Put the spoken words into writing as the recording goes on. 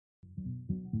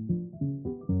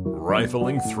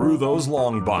rifling through those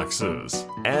long boxes,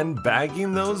 and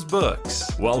bagging those books.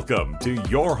 Welcome to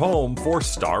your home for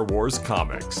Star Wars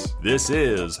comics. This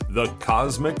is the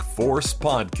Cosmic Force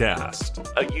Podcast,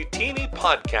 a Youtini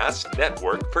Podcast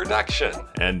Network production.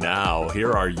 And now,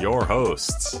 here are your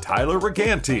hosts, Tyler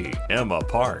Reganti, Emma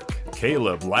Park,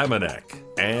 Caleb Lamanek,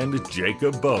 and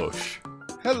Jacob Bosch.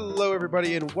 Hello,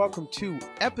 everybody, and welcome to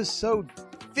episode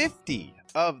 50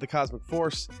 of the Cosmic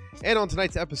Force. And on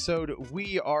tonight's episode,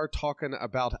 we are talking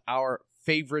about our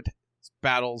favorite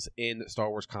battles in Star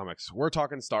Wars comics. We're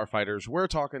talking starfighters, we're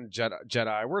talking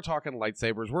Jedi, we're talking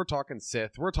lightsabers, we're talking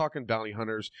Sith, we're talking bounty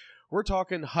hunters, we're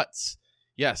talking Hutts.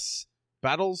 Yes,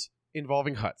 battles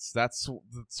involving Hutts. That's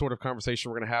the sort of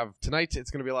conversation we're going to have tonight.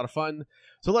 It's going to be a lot of fun.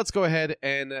 So let's go ahead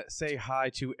and say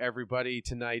hi to everybody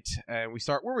tonight. And we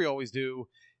start where we always do.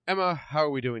 Emma, how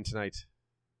are we doing tonight?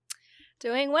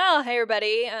 Doing well. Hey,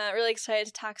 everybody. Really excited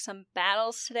to talk some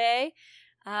battles today.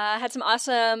 Had some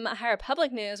awesome High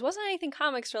Republic news. Wasn't anything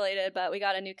comics related, but we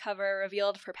got a new cover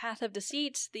revealed for Path of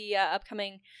Deceit, the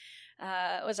upcoming,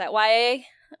 YA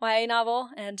novel.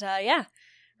 And yeah,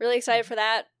 really excited for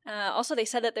that. Also, they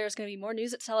said that there's going to be more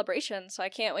news at Celebration, so I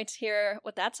can't wait to hear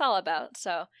what that's all about.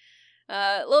 So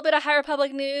a little bit of High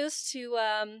Republic news to,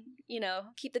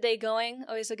 keep the day going.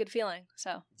 Always a good feeling.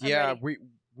 So I'm ready.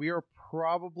 We are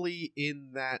probably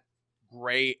in that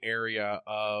gray area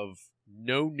of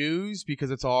no news because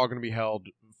it's all going to be held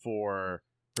for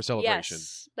Celebration.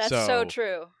 Yes, that's so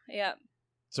true. Yeah.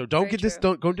 So don't get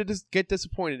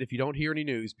disappointed if you don't hear any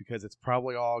news because it's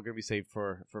probably all going to be saved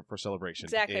for Celebration.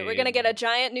 Exactly. We're going to get a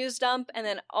giant news dump, and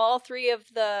then all three of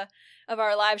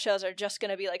our live shows are just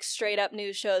going to be like straight up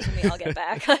news shows when we all get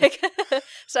back.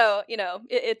 So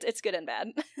it's good and bad.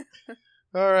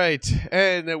 All right,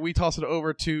 and we toss it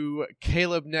over to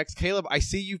Caleb next. Caleb, I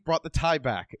see you've brought the tie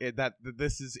back. That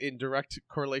this is in direct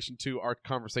correlation to our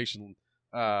conversation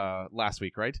last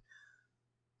week, right?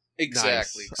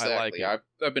 Exactly. Nice. I like it.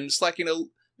 I've been slacking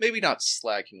maybe not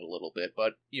slacking a little bit,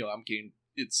 but I'm getting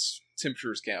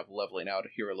temperatures kind of leveling out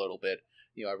here a little bit.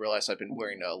 I realize I've been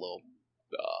wearing a little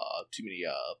too many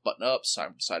button ups. I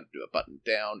decided to do a button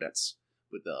down. That's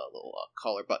with the little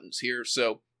collar buttons here.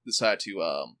 So decided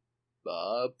to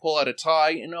pull out a tie,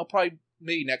 and I'll probably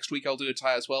maybe next week I'll do a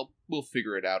tie as well. We'll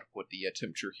figure it out what the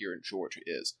temperature here in Georgia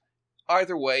is.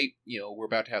 Either way, we're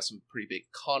about to have some pretty big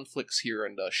conflicts here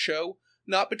in the show.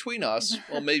 Not between us.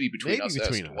 Well, maybe between us.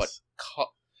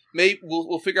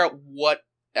 We'll figure out what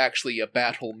actually a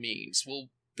battle means.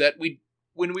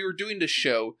 When we were doing the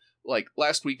show, like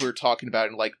last week, we were talking about it,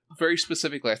 and like very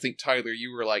specifically, I think Tyler,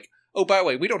 you were like, "Oh, by the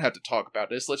way, we don't have to talk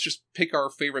about this. Let's just pick our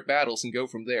favorite battles and go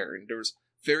from there." And there's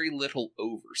very little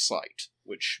oversight,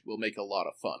 which will make a lot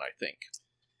of fun, I think.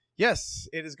 Yes,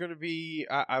 it is going to be...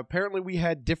 apparently, we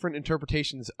had different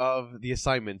interpretations of the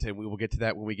assignment, and we will get to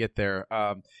that when we get there.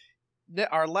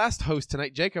 Our last host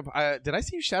tonight, Jacob, did I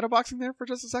see you shadowboxing there for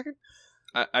just a second?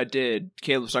 I did.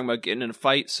 Caleb was talking about getting in a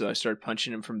fight, so I started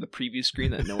punching him from the preview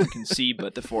screen that no one can see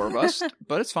but the four of us.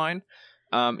 But it's fine.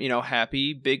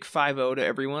 Happy big 5-0 to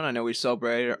everyone. I know we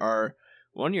celebrated our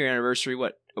 1-year anniversary,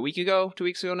 a week ago? 2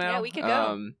 weeks ago now? Yeah, a week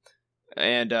ago.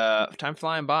 And time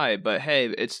flying by. But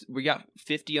hey, we got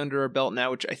 50 under our belt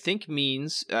now, which I think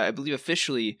means, I believe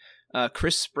officially,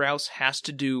 Chris Sprouse has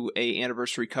to do a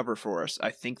anniversary cover for us.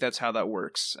 I think that's how that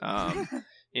works.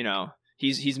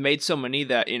 He's made so many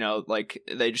that,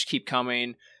 they just keep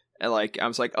coming. And I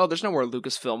was like, oh, there's no more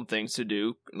Lucasfilm things to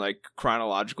do,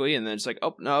 chronologically. And then it's like,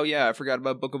 oh, no, yeah, I forgot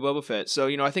about Book of Boba Fett. So,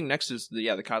 I think next is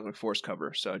the Cosmic Force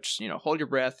cover. So just, hold your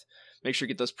breath. Make sure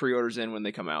you get those pre-orders in when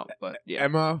they come out. But yeah.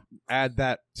 Emma, add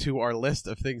that to our list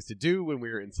of things to do when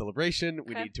we're in Celebration.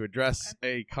 Okay. We need to address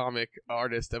a comic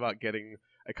artist about getting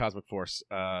a Cosmic Force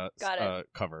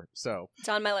cover. So it's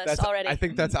on my list already. I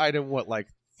think that's item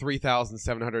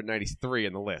 3,793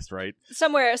 in the list, right?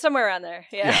 Somewhere around there.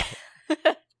 Yeah.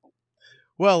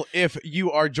 Well, if you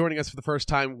are joining us for the first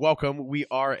time, welcome. We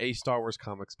are a Star Wars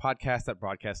comics podcast that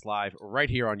broadcasts live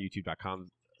right here on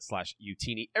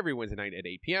youtube.com/Youtini every Wednesday night at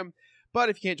 8 p.m. But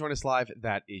if you can't join us live,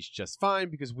 that is just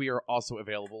fine because we are also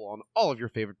available on all of your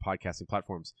favorite podcasting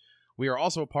platforms. We are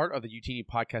also a part of the Youtini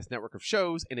Podcast Network of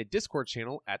shows and a Discord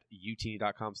channel at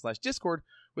youtini.com/Discord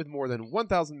with more than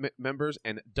 1,000 members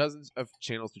and dozens of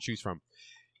channels to choose from.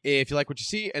 If you like what you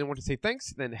see and want to say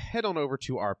thanks, then head on over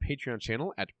to our Patreon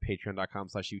channel at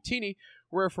patreon.com/Youtini,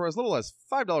 where for as little as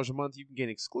 $5 a month, you can gain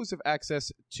exclusive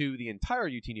access to the entire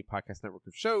Youtini Podcast Network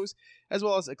of shows, as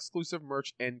well as exclusive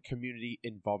merch and community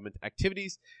involvement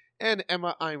activities. And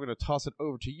Emma, I'm going to toss it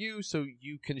over to you so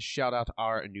you can shout out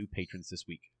our new patrons this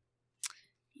week.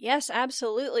 Yes,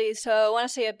 absolutely. So I want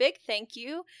to say a big thank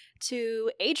you to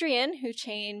Adrian, who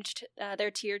changed their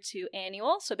tier to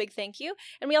annual. So big thank you.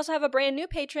 And we also have a brand new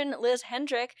patron, Liz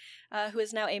Hendrick, who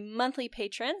is now a monthly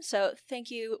patron. So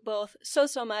thank you both so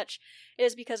much. It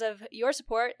is because of your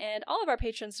support and all of our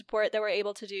patrons' support that we're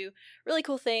able to do really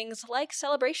cool things like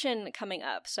Celebration coming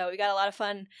up. So we got a lot of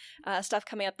fun stuff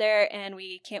coming up there, and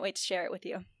we can't wait to share it with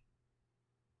you.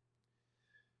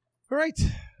 All right.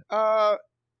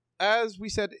 As we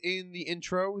said in the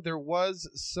intro, there was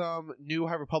some new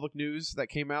High Republic news that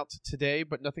came out today,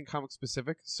 but nothing comic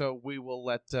specific. So we will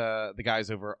let the guys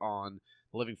over on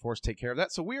the Living Force take care of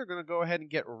that. So we are going to go ahead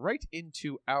and get right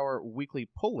into our weekly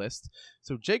pull list.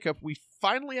 So Jacob, we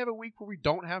finally have a week where we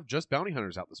don't have just bounty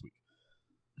hunters out this week.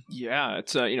 Yeah,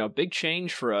 it's a big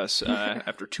change for us.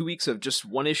 After 2 weeks of just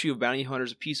one issue of Bounty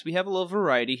Hunters apiece, we have a little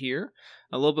variety here,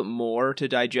 a little bit more to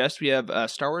digest. We have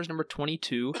Star Wars number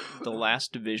 22, The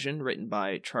Last Division, written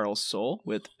by Charles Soule,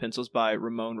 with pencils by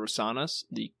Ramon Rosanas.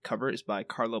 The cover is by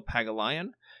Carlo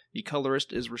Pagulayan. The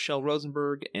colorist is Rochelle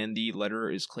Rosenberg, and the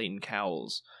letterer is Clayton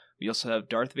Cowles. We also have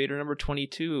Darth Vader number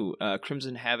 22,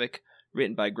 Crimson Havoc,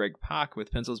 written by Greg Pak,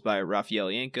 with pencils by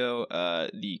Raphael Yanko.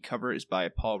 The cover is by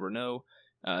Paul Renaud.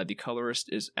 The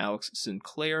colorist is Alex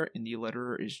Sinclair, and the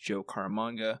letterer is Joe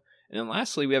Caramanga. And then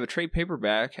lastly, we have a trade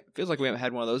paperback. It feels like we haven't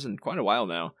had one of those in quite a while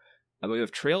now. But we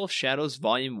have Trail of Shadows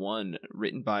Volume 1,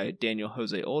 written by Daniel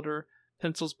Jose Older,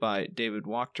 pencils by David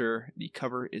Wachter. The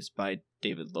cover is by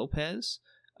David Lopez.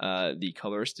 The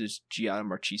colorist is Giada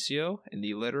Marchisio, and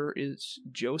the letterer is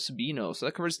Joe Sabino. So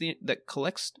that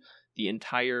collects the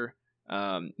entire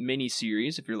mini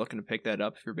series. If you're looking to pick that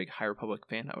up, if you're a big High Republic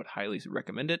fan, I would highly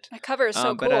recommend it. That cover is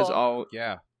so cool. But as all,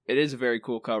 Yeah. It is a very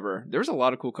cool cover. There's a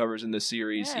lot of cool covers in this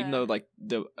series, even though like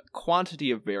the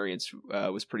quantity of variants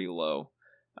was pretty low.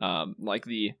 I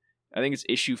think it's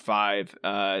issue 5.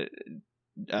 I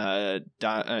don't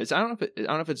know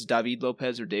if it's David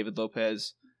Lopez or David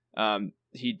Lopez.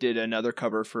 He did another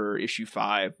cover for issue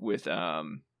 5 with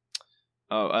Cyan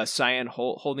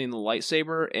holding the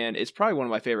lightsaber, and it's probably one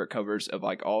of my favorite covers of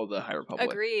like all the High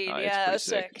Republic. Agreed. It's Yeah, pretty that's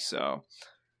sick. So,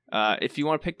 if you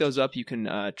want to pick those up, you can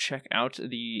check out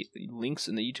the links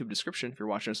in the YouTube description if you're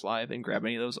watching us live, and grab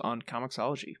any of those on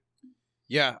Comixology.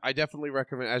 Yeah, I definitely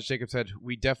recommend, as Jacob said,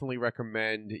 we definitely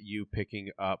recommend you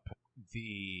picking up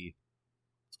the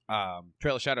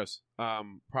Trail of Shadows.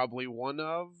 Probably one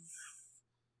of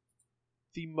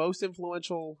the most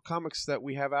influential comics that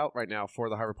we have out right now for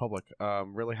the High Republic.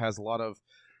 Really has a lot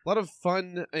of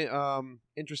fun,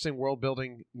 interesting world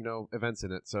building, events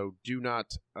in it. So do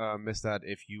not miss that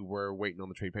if you were waiting on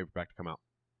the trade paperback to come out.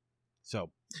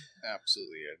 So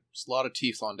absolutely, there's a lot of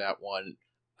teeth on that one,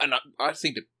 and I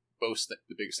think the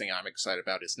biggest thing I'm excited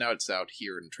about is now it's out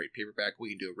here in trade paperback. We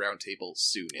can do a roundtable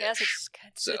soon. Yes,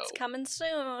 it's coming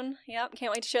soon. Yep,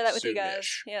 can't wait to share that with you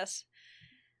guys. Yes.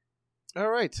 All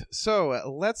right, so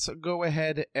let's go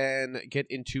ahead and get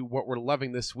into what we're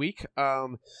loving this week.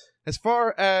 As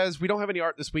far as we don't have any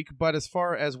art this week, but as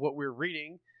far as what we're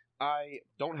reading, I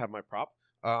don't have my prop.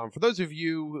 For those of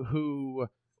you who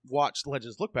watched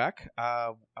Legends Look Back,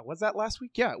 was that last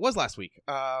week? Yeah, it was last week.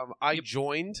 I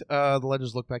joined the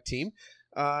Legends Look Back team,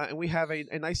 and we have a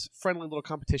nice friendly little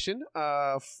competition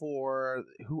for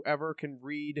whoever can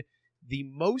read the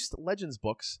most Legends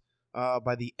books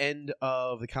by the end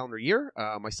of the calendar year.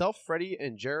 Myself, Freddie,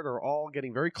 and Jared are all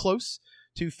getting very close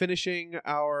to finishing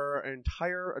the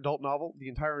entire adult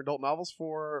novels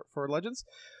for Legends.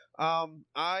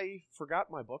 I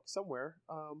forgot my book somewhere,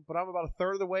 but I'm about a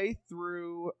third of the way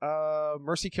through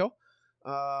Mercy Kill,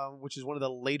 which is one of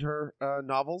the later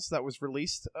novels that was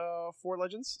released for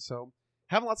Legends. So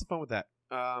having lots of fun with that.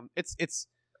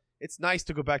 It's nice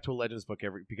to go back to a Legends book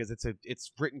because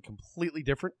it's written completely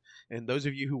different, and those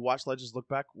of you who watch Legends Look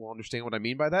Back will understand what I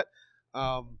mean by that.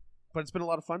 But it's been a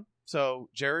lot of fun. So,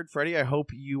 Jared, Freddie, I hope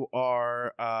you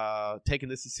are taking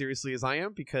this as seriously as I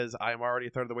am, because I am already a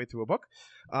third of the way through a book.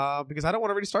 Because I don't want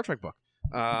to read a Star Trek book.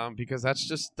 Because that's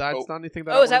not anything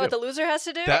that I is that what the loser has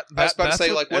to do? I was about to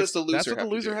say, what does the loser have to do? That's what the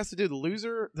loser has to do. The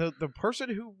loser, the person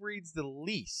who reads the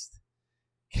least,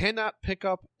 cannot pick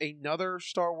up another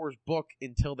Star Wars book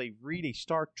until they read a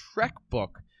Star Trek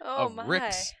book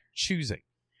Rick's choosing.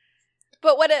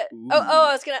 But what it?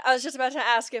 I was just about to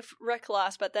ask if Rick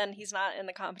lost, but then he's not in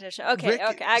the competition. Okay,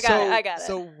 I got it.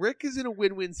 So Rick is in a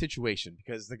win-win situation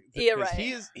because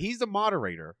he's the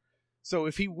moderator. So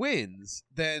if he wins,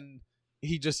 then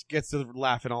he just gets to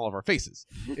laugh in all of our faces.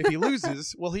 If he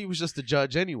loses, well, he was just a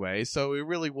judge anyway. So it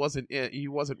really wasn't. He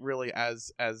wasn't really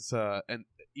as an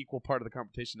equal part of the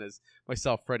competition as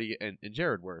myself, Freddie, and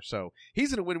Jared were. So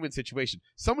he's in a win-win situation.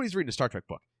 Somebody's reading a Star Trek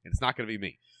book, and it's not going to be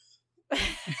me.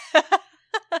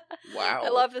 Wow. I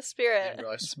love the I spirit. didn't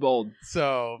realize- It's bold.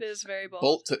 So It is very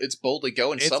bold. It's boldly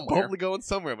going it's somewhere. boldly going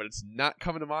somewhere, but it's not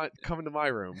coming to my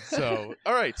room. So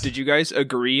all right. Did you guys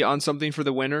agree on something for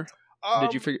the winner?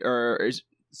 Did you Um, figure? Or is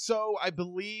So I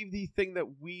believe the thing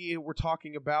that we were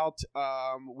talking about,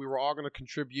 we were all going to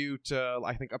contribute,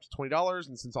 I think, up to $20.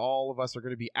 And since all of us are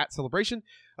going to be at Celebration,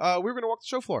 we were going to walk the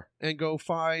show floor and go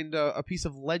find a piece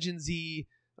of Legendsy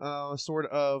sort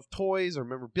of toys or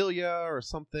memorabilia or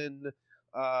something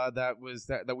that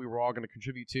we were all going to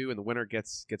contribute to, and the winner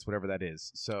gets whatever that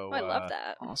is. So Oh, I love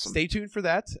that. awesome? stay tuned for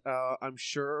that. I'm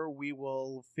sure we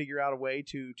will figure out a way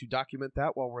to document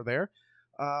that while we're there.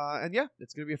 And yeah,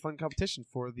 it's going to be a fun competition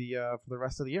for the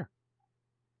rest of the year.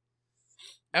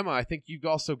 Emma, I think you've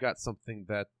also got something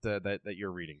that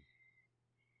you're reading.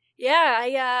 Yeah,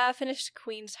 I finished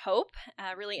Queen's Hope.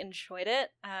 Really enjoyed it.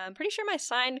 I'm pretty sure my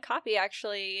signed copy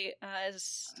actually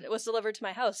was delivered to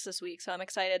my house this week, so I'm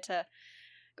excited to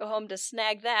go home to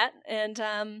snag that. And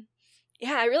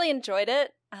yeah, I really enjoyed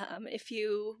it. If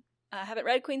you haven't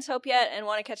read Queen's Hope yet and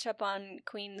want to catch up on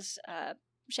Queen's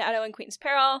Shadow and Queen's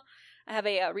Peril, I have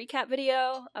a recap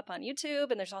video up on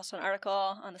YouTube, and there's also an article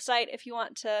on the site if you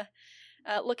want to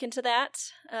look into that.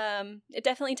 It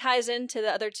definitely ties into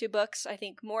the other two books, I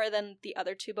think, more than the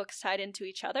other two books tied into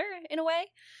each other in a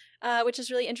way, which is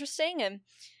really interesting. And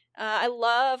I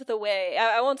love the way,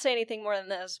 I won't say anything more than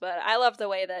this, but I love the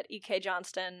way that E.K.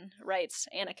 Johnston writes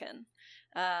Anakin.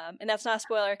 And that's not a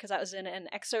spoiler because that was in an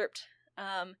excerpt.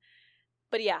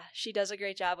 But yeah, she does a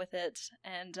great job with it.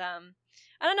 And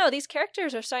I don't know, these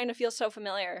characters are starting to feel so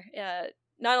familiar.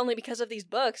 Not only because of these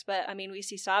books, but I mean, we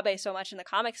see Sabe so much in the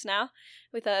comics now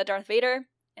with Darth Vader,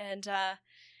 and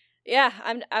yeah,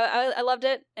 I loved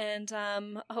it, and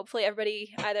hopefully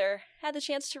everybody either had the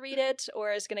chance to read it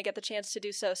or is going to get the chance to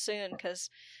do so soon, because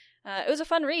it was a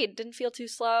fun read. Didn't feel too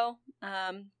slow.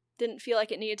 Didn't feel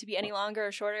like it needed to be any longer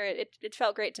or shorter. It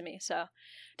felt great to me, so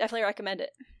definitely recommend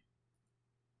it.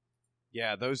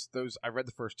 Yeah, those I read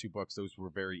the first two books. Those were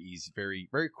very easy, very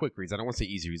very quick reads. I don't want to say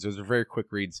easy reads. Those are very quick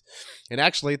reads. And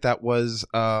actually, that was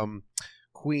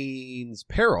Queen's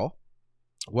Peril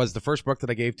was the first book that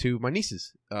I gave to my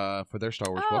nieces for their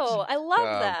Star Wars books. Oh, I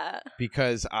love that.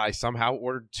 Because I somehow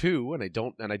ordered two and I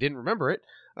didn't remember it.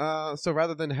 So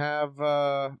rather than have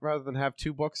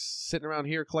two books sitting around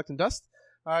here collecting dust,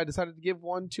 I decided to give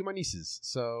one to my nieces.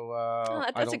 So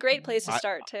That's a great place to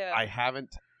start too. I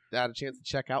haven't had a chance to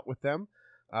check out with them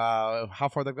how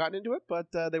far they've gotten into it, but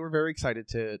they were very excited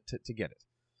to get it.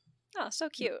 Oh, so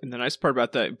cute. And the nice part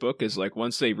about that book is, like,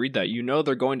 once they read that, you know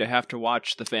they're going to have to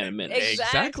watch The Phantom Menace.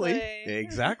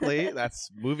 Exactly. That's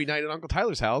movie night at Uncle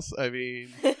Tyler's house. I mean,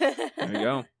 There you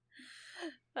go.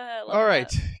 all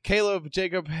right, Caleb,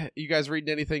 Jacob, you guys reading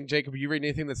anything? Jacob, you reading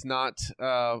anything that's not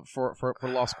for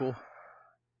law school?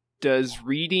 Does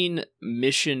reading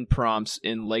mission prompts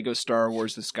in Lego Star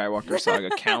Wars The Skywalker Saga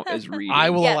count as reading? I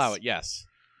will Yes. allow it. Yes.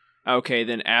 Okay,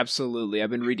 then absolutely. I've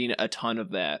been reading a ton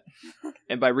of that.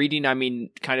 And by reading, I mean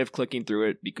kind of clicking through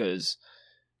it, because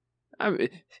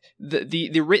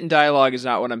the written dialogue is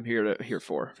not what I'm here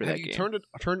for Have that you game.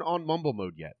 turned on Mumble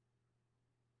mode yet?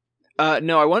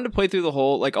 No, I wanted to play through the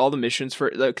whole, like, all the missions for,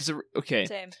 because, okay.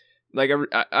 Same. Like,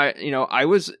 I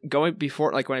was going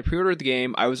before, like, when I pre-ordered the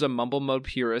game, I was a Mumble mode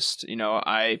purist. You know,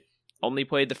 I only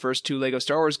played the first two Lego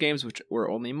Star Wars games, which were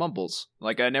only Mumbles.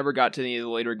 Like, I never got to any of the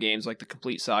later games, like the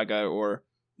Complete Saga or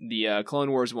the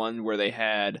Clone Wars one, where they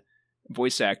had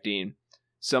voice acting.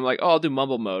 So I'm like, oh, I'll do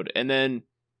Mumble mode. And then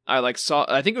I, like, saw,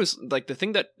 I think it was, like, the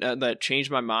thing that changed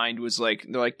my mind was, like,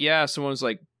 they're like, yeah, someone was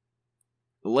like,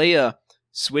 Leia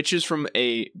switches from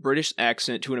a British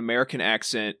accent to an American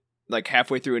accent, like,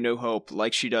 halfway through A New Hope,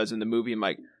 like she does in the movie. I'm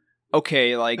like,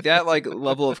 okay, like, that, like,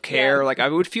 level of care, Yeah. like, I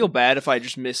would feel bad if I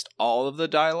just missed all of the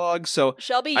dialogue. So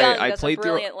Shelby Young I does a played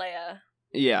through- brilliant Leia.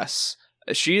 yes,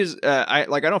 she is. I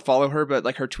don't follow her, but,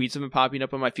 like, her tweets have been popping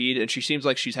up on my feed, and she seems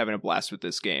like she's having a blast with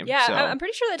this game. Yeah, so, I'm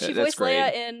pretty sure that she that's voiced great.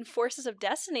 Leia in Forces of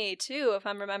Destiny too, if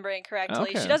I'm remembering correctly.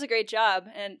 Okay. She does a great job,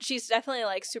 and she's definitely,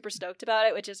 like, super stoked about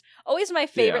it, which is always my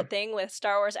favorite Yeah. thing with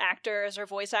Star Wars actors or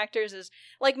voice actors is,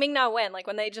 like, Ming-Na Wen, like,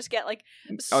 when they just get, like,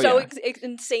 Oh, so yeah.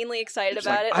 insanely excited She's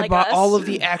about like, it. I like bought us. all of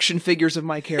the action figures of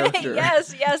my character.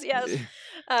 yes.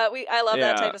 I love that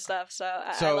Yeah. type of stuff, so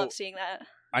I So- love seeing that.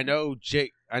 I know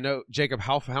Jacob.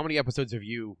 How many episodes have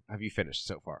you finished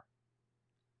so far?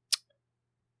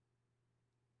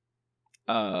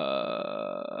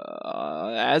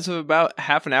 As of about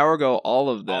half an hour ago, all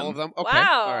of them. All of them. Okay.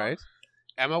 Wow. All right.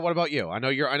 Emma, what about you? I know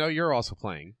you're also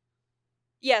playing.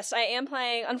 Yes, I am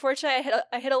playing. Unfortunately,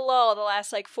 I hit a lull the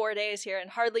last, like, 4 days here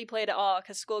and hardly played at all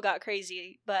because school got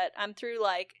crazy. But I'm through,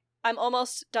 like, I'm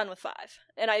almost done with 5,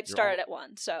 and I started at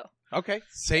 1. So Okay,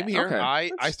 same here.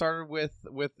 Okay. I started with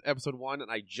episode 1, and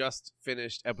I just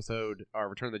finished Return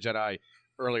of the Jedi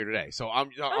earlier today. So I'm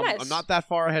nice. not that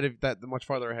far ahead of much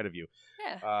farther ahead of you.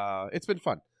 yeah, It's been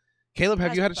fun. Caleb, have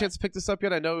Has you had a been chance to pick this up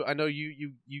yet? I know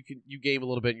you game a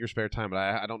little bit in your spare time, but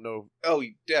I don't know. Oh,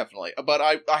 definitely. But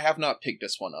I have not picked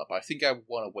this one up. I think I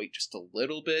want to wait just a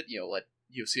little bit.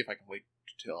 See if I can wait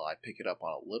till I pick it up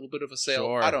on a little bit of a sale.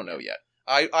 Sure. I don't know yet.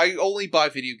 I only buy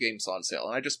video games on sale,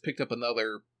 and I just picked up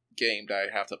another game that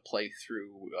I have to play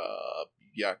through.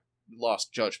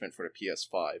 Lost Judgment for the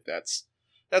PS5. That's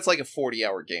like a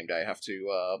 40-hour game that I have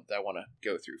to that I want to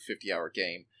go through. 50-hour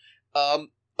game.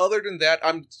 Other than that,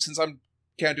 since I'm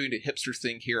kind of doing the hipster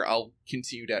thing here, I'll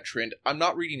continue that trend. I'm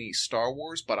not reading any Star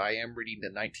Wars, but I am reading the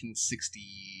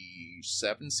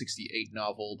 1967-68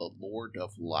 novel The Lord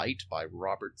of Light by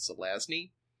Robert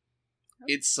Zelazny.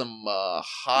 It's some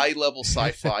high-level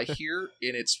sci-fi here,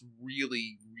 and it's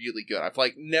really, really good. I've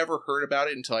never heard about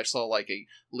it until I saw a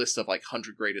list of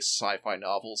 100 greatest sci-fi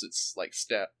novels. It's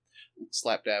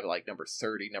slap dab at number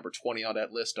 30, number 20 on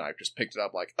that list, and I just picked it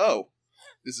up oh,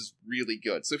 this is really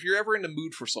good. So if you're ever in the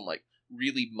mood for some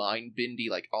really mind-bendy,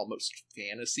 almost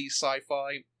fantasy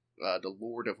sci-fi, The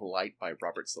Lord of Light by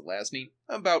Robert Zelazny,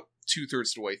 I'm about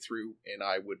 2/3 the way through, and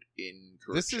I would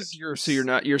encourage This is it. your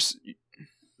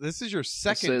This is your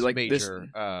second major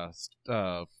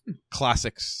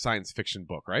classic science fiction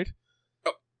book, right?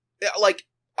 Yeah,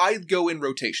 I go in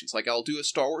rotations. I'll do a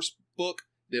Star Wars book,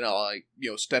 then I'll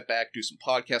step back, do some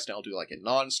podcasts, and I'll do a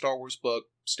non-Star Wars book,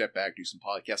 step back, do some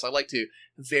podcasts. I like to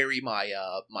vary my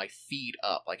my feed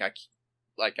up. I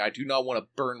do not want to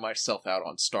burn myself out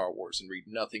on Star Wars and read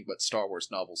nothing but Star Wars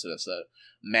novels as a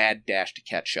mad dash to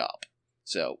catch up.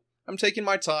 So I'm taking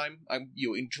my time. I'm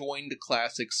enjoying the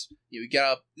classics. You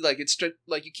gotta it's just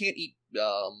you can't eat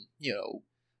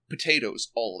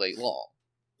potatoes all day long.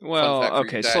 Well,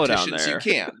 okay, slow down there.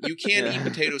 You can eat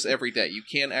potatoes every day. You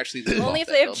can actually live only off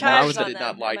if they have that. chives Now on did them.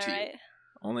 not lie am I to you. right?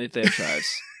 Only if they have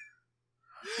chives.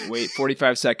 Wait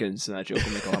 45 seconds, and that joke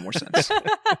will make a lot more sense.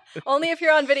 Only if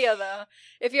you're on video, though.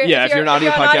 If you're an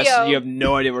audio on podcast, audio, you have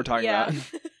no idea what we're talking yeah. about.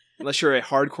 Unless you're a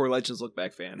hardcore Legends Look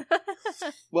Back fan.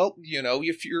 Well,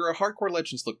 if you're a hardcore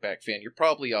Legends Look Back fan, you're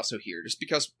probably also here just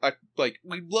because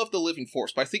we love the Living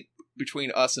Force, but I think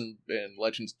between us and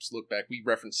Legends Look Back, we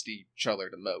referenced each other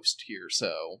the most here.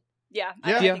 So yeah,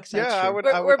 I think so. Yeah, We're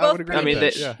I both would agree. I mean,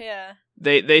 with that. yeah.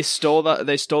 They stole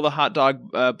the hot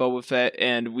dog Boba Fett,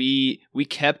 and we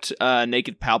kept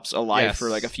Naked Palps alive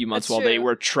for a few months That's while true. they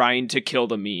were trying to kill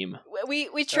the meme.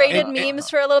 We traded memes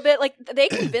for a little bit. They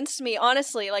convinced me,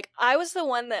 honestly. I was the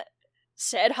one that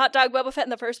said hot dog Boba Fett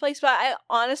in the first place, but I,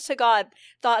 honest to God,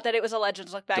 thought that it was a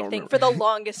Legends Look Back Don't thing remember. for the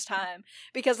longest time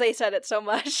because they said it so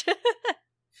much.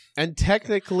 And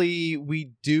technically,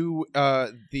 we do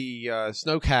the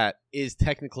Snowcat is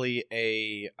technically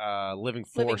a Living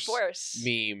Force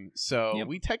meme, so Yep.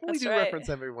 we technically That's do right. reference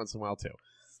them every once in a while too.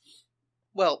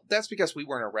 well, that's because we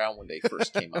weren't around when they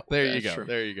first came up. There with you that. go. True.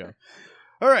 There you go.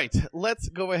 All right, let's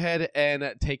go ahead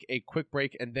and take a quick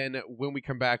break, and then when we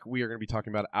come back, we are going to be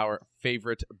talking about our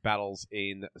favorite battles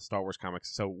in Star Wars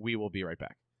comics. So we will be right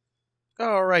back.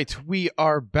 All right, we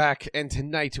are back, and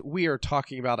tonight we are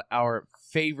talking about our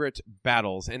favorite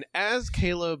battles. And as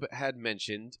Caleb had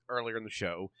mentioned earlier in the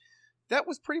show, that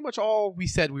was pretty much all we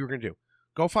said we were going to do.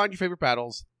 Go find your favorite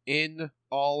battles in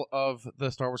all of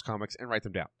the Star Wars comics and write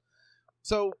them down.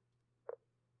 So,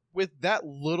 with that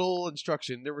little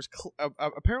instruction, there was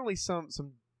apparently some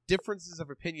differences of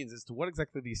opinions as to what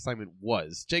exactly the assignment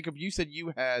was. Jacob, you said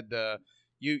you had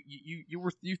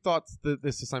you thought that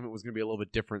this assignment was going to be a little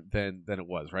bit different than it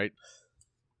was, right?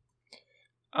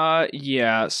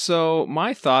 Yeah. So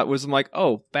my thought was, I'm like,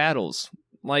 oh, battles,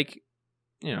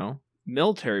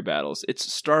 military battles.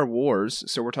 It's Star Wars,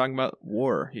 so we're talking about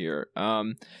war here.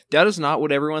 That is not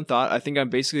what everyone thought. I think I'm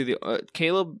basically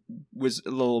Caleb was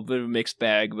a little bit of a mixed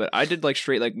bag, but I did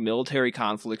straight military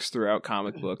conflicts throughout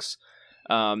comic books.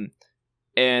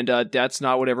 And that's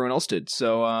not what everyone else did.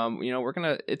 So,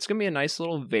 it's gonna be a nice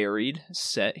little varied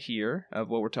set here of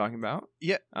what we're talking about.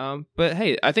 Yeah. But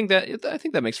hey, I think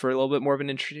that makes for a little bit more of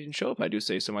an interesting show, if I do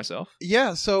say so myself.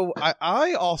 Yeah. So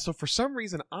I also, for some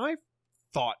reason, I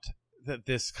thought that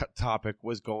this topic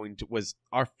was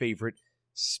our favorite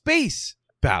space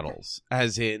battles,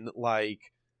 as in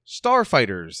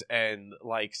starfighters, and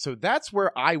so that's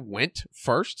where I went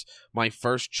first. My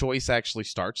first choice actually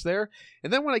starts there,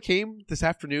 and then when I came this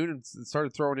afternoon and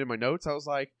started throwing in my notes, I was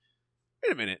like,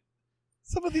 wait a minute,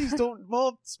 some of these don't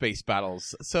involve space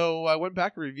battles. So I went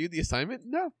back and reviewed the assignment.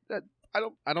 No,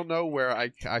 I don't know where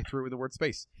I threw in the word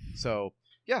space. So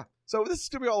yeah, So this is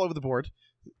gonna be all over the board.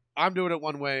 I'm doing it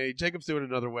one way. Jacob's doing it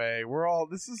another way. We're all.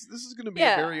 This is gonna be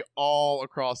a very all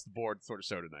across the board sort of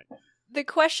show tonight. The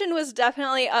question was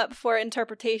definitely up for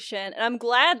interpretation, and I'm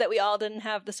glad that we all didn't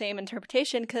have the same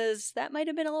interpretation because that might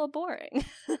have been a little boring.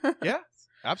 Yeah,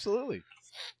 absolutely.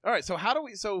 All right, so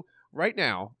so right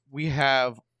now we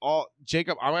have all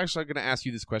Jacob, I'm actually going to ask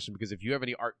you this question because if you have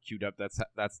any art queued up, that's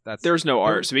there's no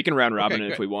art, so we can round robin it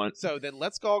if good. we want. So then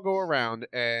let's all go around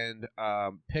and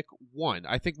pick one.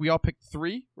 I think we all picked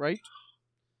 3, right?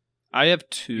 I have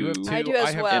 2. You have 2. I do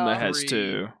as well. Emma has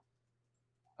 2.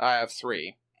 I have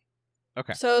 3.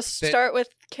 Okay. So start with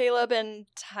Caleb and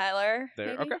Tyler.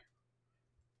 There. Maybe? Okay.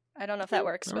 I don't know if that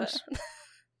works, but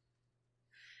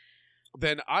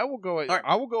then I will go. right.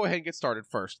 I will go ahead and get started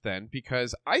first, then,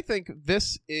 because I think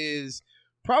this is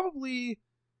probably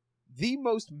the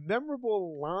most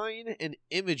memorable line and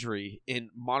imagery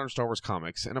in modern Star Wars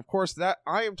comics, and of course, that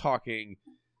I am talking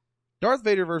Darth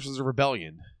Vader versus the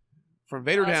Rebellion from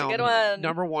Vader That's a Down, good one.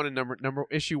 number 1 and number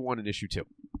issue 1 and issue 2.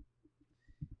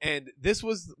 And this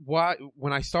was why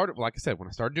when I started, like I said, when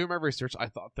I started doing my research, I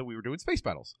thought that we were doing space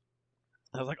battles.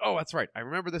 I was like, oh, that's right. I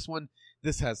remember this one.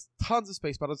 This has tons of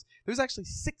space battles. There's actually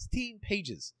 16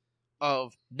 pages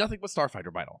of nothing but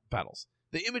starfighter battles.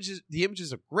 The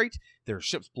images are great. There's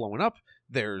ships blowing up.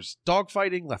 There's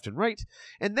dogfighting left and right.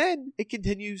 And then it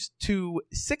continues to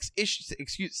 6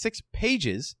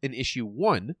 pages in issue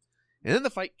 1. And then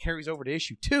the fight carries over to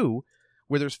issue 2,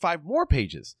 where there's 5 more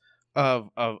pages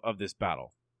of this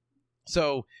battle.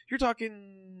 So you're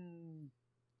talking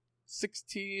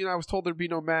 16. I was told there'd be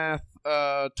no math.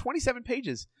 27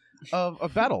 pages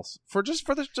of battles for this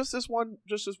one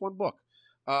book.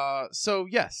 So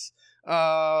yes,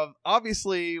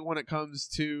 obviously when it comes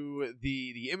to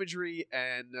the imagery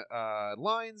and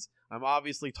lines, I'm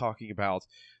obviously talking about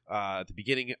the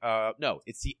beginning. No,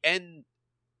 it's the end.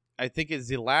 I think it's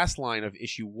the last line of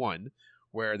issue 1.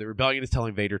 Where the rebellion is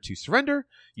telling Vader to surrender.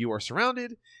 You are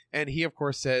surrounded. And he, of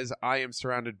course, says, I am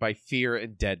surrounded by fear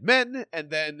and dead men. And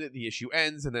then the issue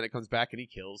ends, and then it comes back, and he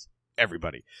kills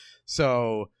everybody.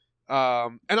 So,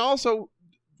 and also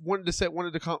wanted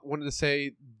to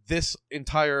say this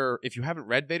entire, if you haven't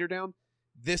read Vader Down,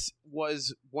 this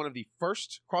was one of the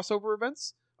first crossover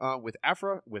events with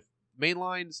Afra, with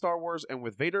mainline Star Wars, and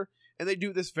with Vader. And they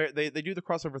do this, they do the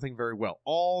crossover thing very well.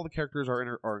 All the characters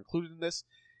are included in this.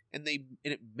 And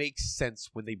it makes sense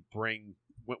when they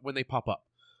pop up.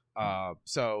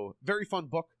 So very fun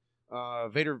book.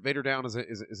 Vader Down is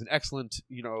an excellent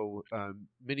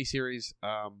miniseries.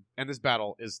 And this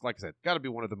battle is, like I said, got to be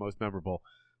one of the most memorable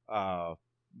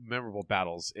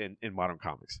battles in modern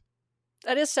comics.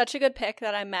 that is such a good pick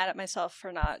that I'm mad at myself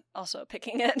for not also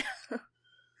picking it.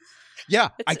 Yeah,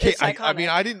 I can't. It's I mean,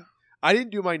 I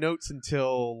didn't do my notes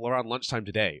until around lunchtime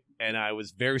today, and I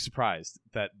was very surprised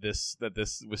that this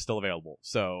was still available.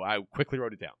 So I quickly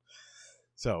wrote it down.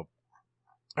 So,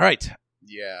 all right,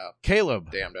 Yeah.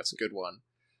 Caleb. Damn, that's a good one.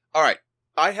 All right.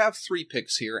 I have 3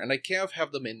 picks here, and I kind of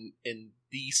have them in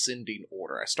descending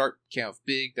order. I start kind of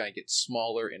big, then I get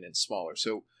smaller, and then smaller.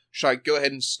 So should I go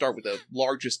ahead and start with the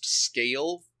largest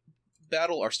scale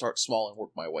battle, or start small and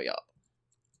work my way up?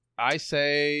 I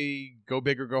say go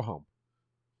big or go home.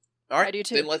 All right, I do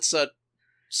too. Then let's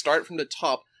start from the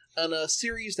top. On a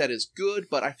series that is good,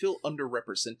 but I feel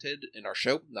underrepresented in our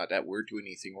show. Not that we're doing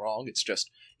anything wrong, it's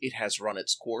just it has run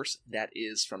its course. That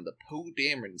is from the Poe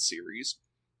Dameron series.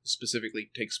 Specifically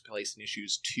takes place in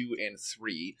issues 2 and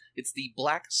 3. It's the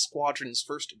Black Squadron's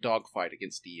first dogfight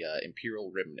against the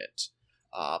Imperial Remnant.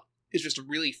 It's just a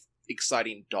really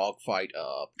exciting dogfight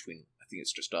between, I think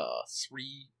it's just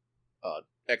 3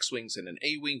 X-Wings and an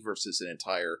A-Wing versus an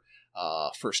entire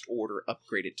First Order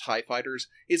upgraded TIE fighters.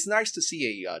 It's nice to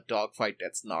see a dogfight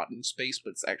that's not in space,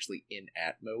 but it's actually in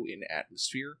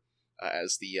atmosphere,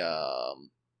 as the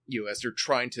as they're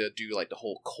trying to do like the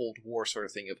whole Cold War sort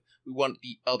of thing of we want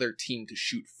the other team to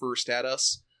shoot first at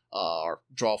us, or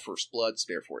draw first blood, so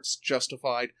therefore it's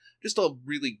justified. Just a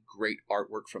really great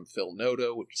artwork from Phil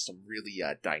Noto with just some really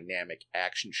dynamic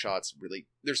action shots.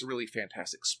 There's a really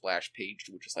fantastic splash page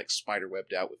which is like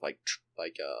spiderwebbed out with like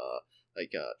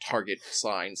target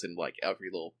signs, and like every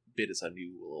little bit is a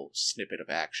new little snippet of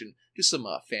action. Just some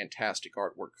fantastic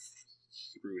artwork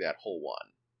through that whole one.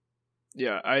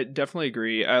 Yeah, I definitely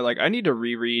agree. I need to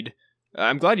reread.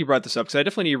 I'm glad you brought this up because I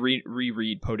definitely need to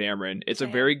reread Poe Dameron. It's a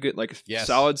very good,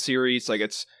 solid series.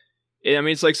 It's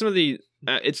like some of the.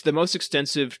 It's the most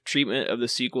extensive treatment of the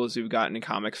sequels we've gotten in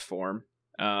comics form.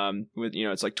 With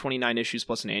it's like 29 issues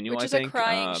plus an annual. Which is I think. a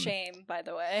crying shame, by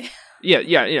the way.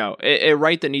 Yeah, a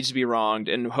right that needs to be wronged,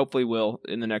 and hopefully will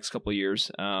in the next couple of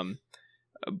years.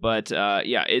 But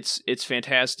yeah, it's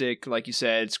fantastic. Like you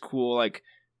said, it's cool. Like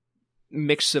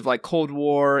mix of like Cold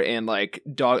War and like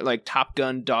Top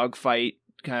Gun dogfight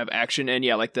kind of action, and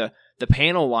yeah, like the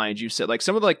panel lines you said, like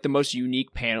some of like the most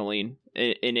unique paneling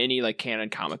in any like canon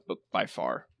comic book by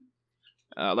far.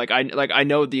 I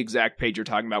know the exact page you're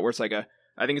talking about, where it's like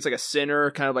I think it's like a center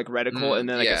kind of like reticle, and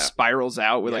then like it spirals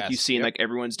out where like you see like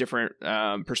everyone's different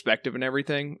perspective and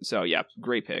everything. So yeah,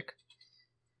 great pick.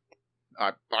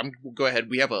 I'm go ahead.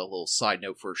 We have a little side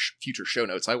note for future show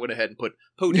notes. I went ahead and put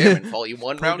Poe Dameron Volume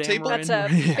 1 Roundtable. That's a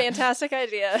fantastic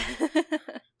idea.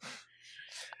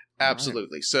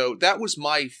 Absolutely. So that was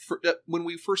my when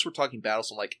we first were talking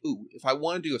battles, I'm like, ooh, if I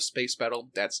want to do a space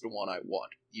battle, that's the one I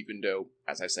want. Even though,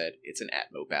 as I said, it's an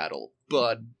Atmo battle.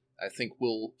 But I think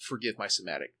we'll forgive my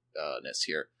semantic-ness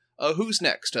here. Who's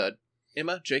next?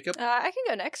 Emma? Jacob? I can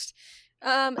go next.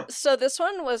 So this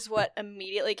one was what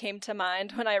immediately came to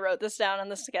mind when I wrote this down on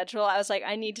the schedule. I was like,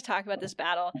 I need to talk about this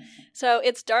battle. So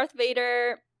it's Darth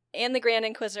Vader and the Grand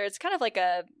Inquisitor. It's kind of like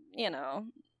a,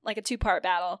 like a two-part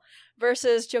battle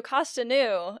versus Jocasta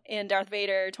Nu in Darth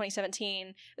Vader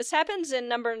 2017. This happens in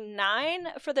number 9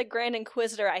 for the Grand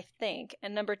Inquisitor, I think,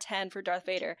 and number 10 for Darth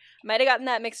Vader. Might have gotten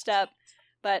that mixed up,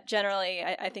 but generally,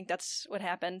 I think that's what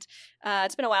happened.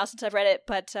 It's been a while since I've read it,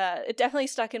 but it definitely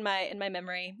stuck in my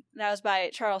memory. That was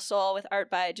by Charles Soule with art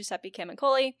by Giuseppe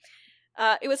Camuncoli.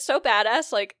 It was so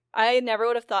badass. Like, I never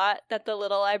would have thought that the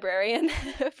little librarian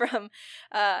from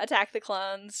Attack the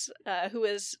Clones, who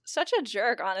was such a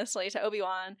jerk, honestly, to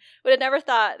Obi-Wan, would have never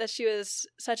thought that she was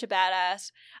such a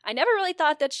badass. I never really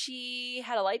thought that she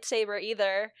had a lightsaber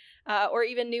either, or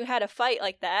even knew how to fight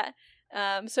like that.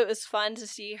 So it was fun to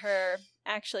see her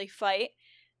actually fight.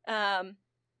 And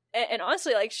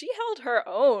honestly, like, she held her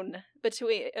own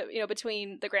between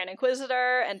the Grand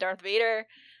Inquisitor and Darth Vader.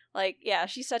 Like, yeah,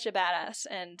 she's such a badass.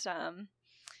 And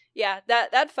yeah,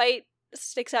 that fight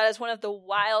sticks out as one of the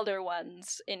wilder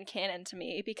ones in canon to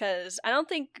me, because I don't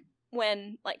think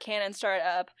when like canon started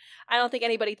up, I don't think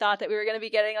anybody thought that we were going to be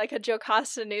getting like a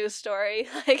Jocasta Nu story.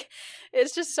 Like,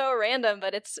 it's just so random,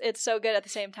 but it's so good at the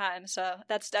same time. So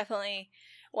that's definitely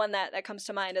one that comes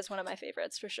to mind as one of my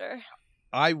favorites for sure.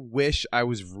 I wish I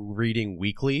was reading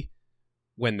weekly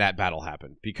when that battle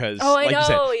happened, because you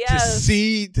said, yes.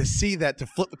 to see that, to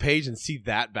flip the page and see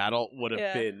that battle would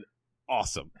have been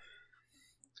awesome.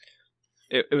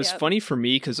 It was funny for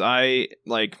me because I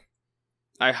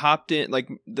hopped in like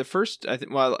the first, I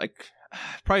think, well, like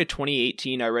probably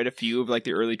 2018. I read a few of like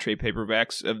the early trade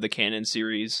paperbacks of the canon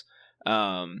series,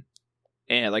 and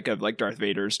like of like Darth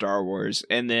Vader, Star Wars,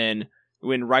 and then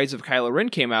when Rise of Kylo Ren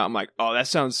came out, I'm like, oh, that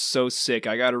sounds so sick.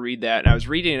 I got to read that. And I was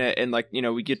reading it, and like,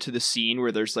 we get to the scene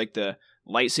where there's like the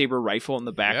lightsaber rifle in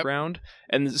the background,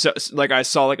 and so like I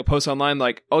saw like a post online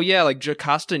like, oh yeah, like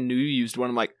Jocasta Nu used one.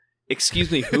 I'm like, excuse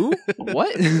me, who?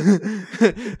 What?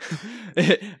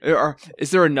 Is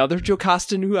there another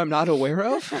Jocasta Nu I'm not aware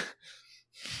of?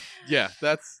 Yeah,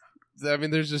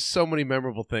 there's just so many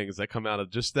memorable things that come out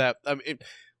of just that. I mean,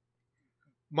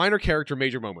 minor character,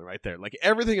 major moment right there. Like,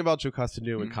 everything about Jocasta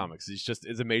Nu in comics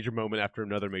is a major moment after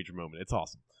another major moment. It's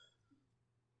awesome.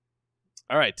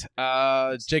 All right,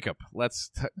 Jacob, let's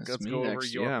go over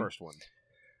your first one.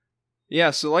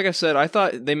 Yeah, so like I said, I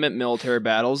thought they meant military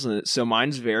battles, and so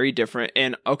mine's very different.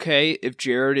 And okay, if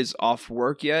Jared is off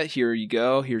work yet, here you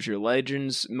go. Here's your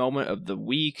Legends moment of the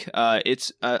week. I'm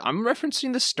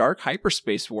referencing the Stark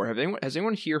Hyperspace War. Has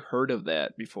anyone here heard of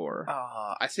that before?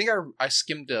 I think I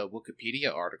skimmed a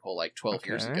Wikipedia article like 12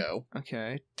 years ago.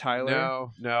 Okay, Tyler.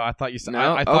 No, I thought you said.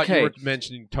 No? I thought you were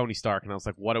mentioning Tony Stark, and I was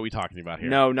like, what are we talking about here?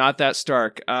 No, not that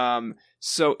Stark.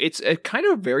 So it's a kind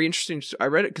of very interesting. I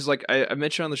read it because, like I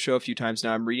mentioned on the show a few times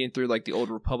now, I'm reading through like the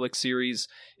Old Republic series.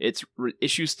 It's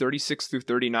issues 36 through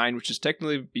 39, which is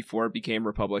technically before it became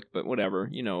Republic, but whatever,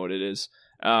 you know what it is.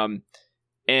 And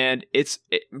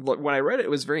when I read it,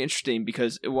 it was very interesting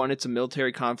because one, it's a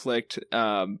military conflict,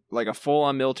 like a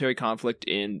full-on military conflict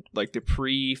in like the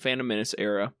pre-Phantom Menace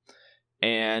era,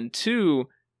 and two,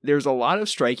 there's a lot of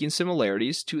striking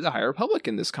similarities to the High Republic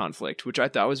in this conflict, which I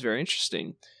thought was very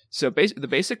interesting. So the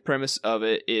basic premise of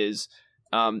it is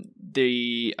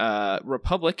the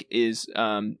Republic is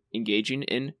engaging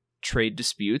in trade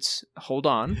disputes. Hold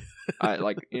on. I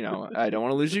don't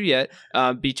want to lose you yet.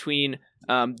 Between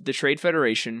the Trade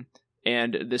Federation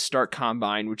and the Stark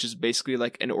Combine, which is basically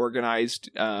like an organized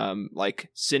like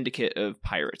syndicate of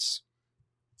pirates.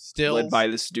 Led by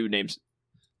this dude named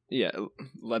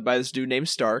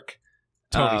Stark.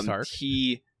 Tony Stark.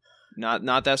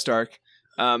 Not that Stark.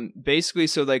 Basically,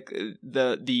 so like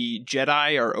the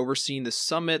Jedi are overseeing the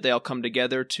summit. They all come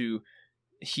together to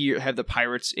have the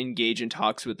pirates engage in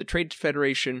talks with the Trade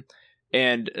Federation,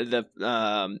 And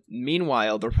the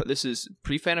meanwhile, this is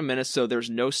pre-Phantom Menace, so there's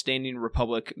no standing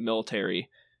Republic military.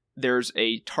 There's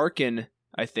a Tarkin,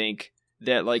 I think,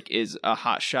 that like is a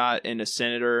hotshot and a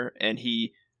senator, and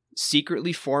he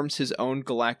secretly forms his own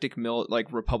galactic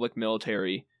Republic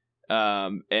military,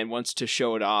 and wants to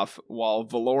show it off. While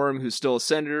Valorum, who's still a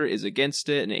senator, is against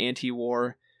it and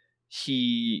anti-war.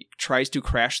 He tries to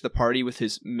crash the party with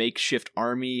his makeshift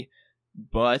army,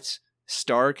 but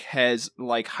Stark has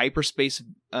like hyperspace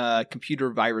computer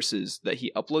viruses that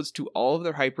he uploads to all of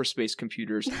their hyperspace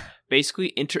computers, basically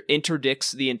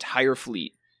interdicts the entire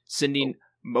fleet, sending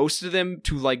most of them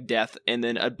to like death, and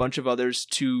then a bunch of others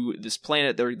to this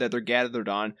planet that they're gathered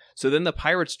on. So then the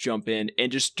pirates jump in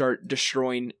and just start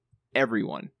destroying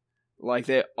everyone. Like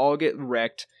they all get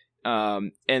wrecked,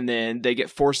 and then they get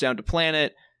forced down to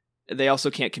planet. They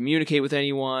also can't communicate with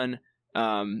anyone,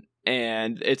 and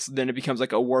it becomes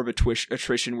like a war of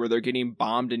attrition where they're getting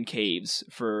bombed in caves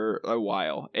for a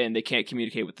while, and they can't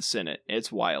communicate with the Senate.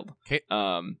 It's wild. Okay.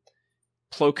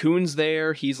 Plo Koon's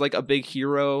there. He's like a big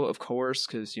hero, of course,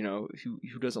 because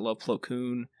who doesn't love Plo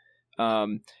Koon?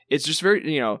 It's just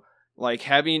very like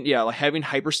having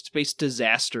hyperspace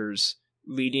disasters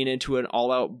leading into an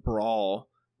all-out brawl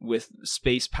with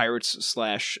space pirates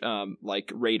 /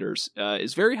 like raiders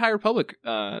is very High Republic,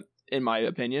 in my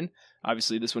opinion.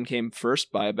 Obviously, this one came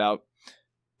first by about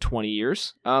 20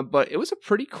 years, but it was a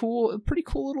pretty cool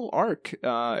little arc,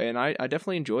 and I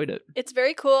definitely enjoyed it. It's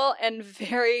very cool and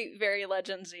very, very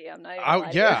Legends-y. I'm not even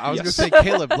lying. I was going to say,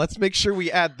 Caleb, let's make sure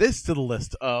we add this to the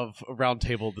list of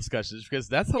roundtable discussions, because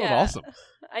that sounds awesome.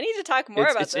 I need to talk more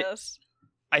about this.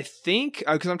 I think,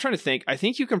 because I'm trying to think, I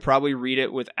think you can probably read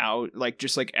it without, like,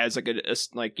 just like as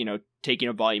like taking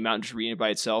a volume out and just reading it by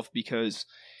itself, because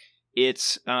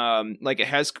it's like it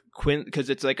has because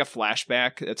it's like a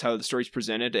flashback. That's how the story's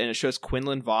presented, and it shows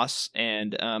Quinlan Vos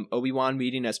and Obi-Wan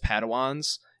meeting as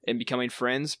Padawans and becoming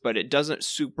friends, but it doesn't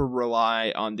super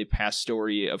rely on the past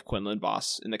story of Quinlan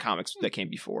Vos in the comics that came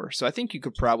before. So I think you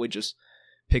could probably just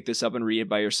pick this up and read it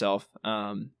by yourself.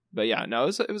 But yeah, no,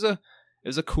 it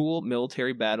was a cool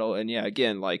military battle, and yeah,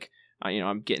 again, like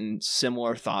I'm getting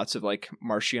similar thoughts of like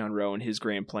Marchion Ro and his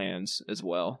grand plans as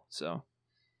well. So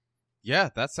yeah,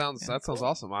 that sounds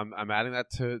awesome. I'm adding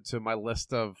that to my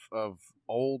list of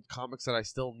old comics that I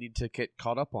still need to get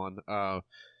caught up on,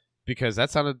 because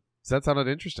that sounded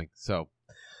interesting. So,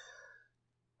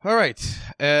 all right,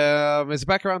 is it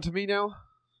back around to me now?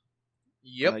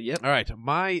 Yep. All right,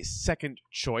 my second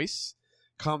choice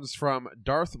comes from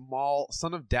Darth Maul,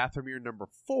 Son of Dathomir, number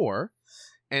 4.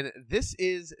 And this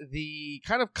is the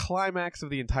kind of climax of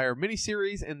the entire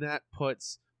miniseries, and that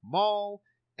puts Maul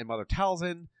and Mother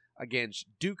Talzin against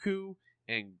Dooku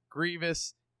and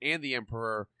Grievous and the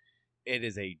Emperor. It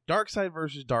is a dark side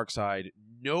versus dark side,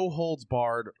 no holds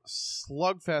barred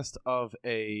slugfest of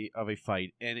a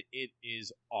fight, and it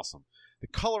is awesome. The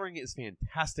coloring is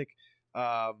fantastic.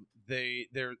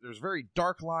 There's very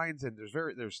dark lines, and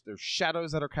there's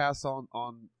shadows that are cast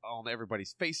on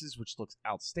everybody's faces, which looks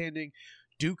outstanding.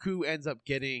 Dooku ends up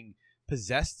getting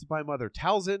possessed by Mother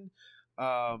Talzin.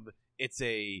 It's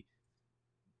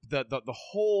the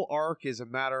whole arc is a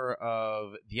matter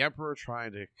of the Emperor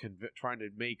trying to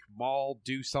make Maul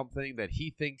do something that he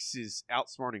thinks is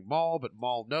outsmarting Maul, but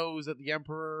Maul knows that the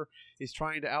Emperor is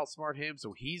trying to outsmart him,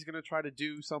 so he's going to try to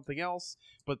do something else.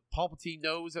 But Palpatine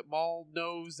knows that Maul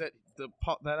knows that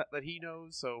that he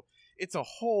knows, so it's a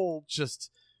whole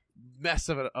just mess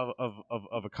of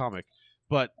a comic.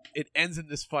 But it ends in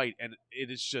this fight, and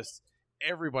it is just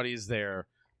everybody is there.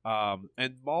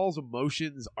 And Maul's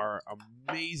emotions are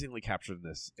amazingly captured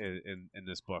in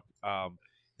this book.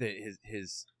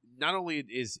 His not only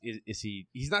is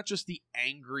he's not just the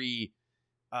angry,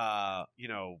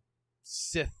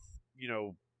 Sith,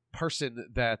 person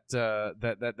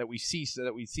that we've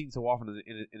seen so often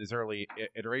in his early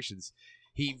iterations.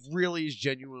 He really is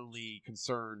genuinely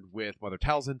concerned with Mother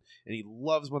Talzin, and he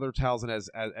loves Mother Talzin as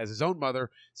his own mother.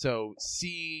 So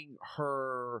seeing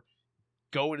her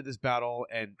go into this battle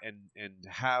and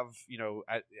have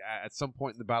at some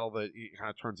point in the battle that he kind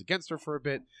of turns against her for a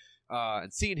bit,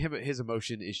 and seeing his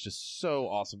emotion is just so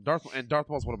awesome. Darth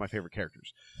Maul is one of my favorite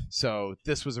characters, so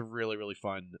this was a really, really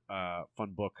fun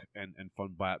book and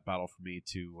fun battle for me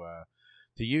to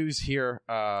use here,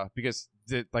 because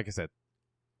like I said,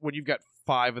 when you've got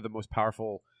 5 of the most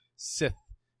powerful Sith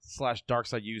 /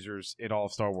 Darkseid users in all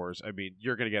of Star Wars, I mean,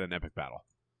 you're going to get an epic battle.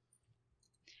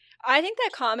 I think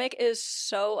that comic is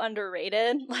so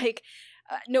underrated. Like,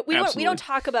 we don't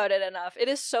talk about it enough. It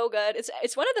is so good.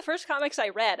 It's one of the first comics I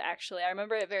read, actually. I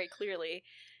remember it very clearly,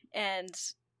 and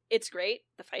it's great.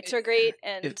 The fights are great,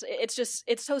 and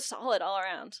it's so solid all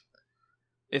around.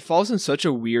 it falls in such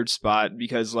a weird spot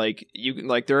because like you can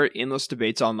like there are endless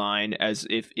debates online as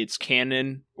if it's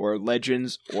canon or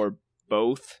legends or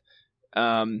both.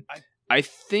 I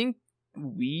think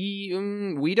we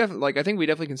definitely I think we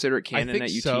definitely consider it canon at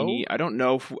UTini. So. I don't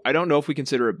know if we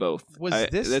consider it both. Was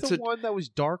this the one that was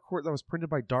Dark Horse that was printed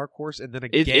by Dark Horse and then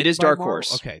again it is by Dark Marvel?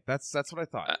 Horse. Okay, that's what I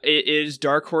thought. It is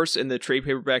Dark Horse, and the trade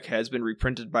paperback has been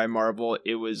reprinted by Marvel.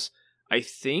 It was, I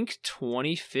think,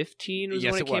 2015 was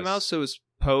when it came out. So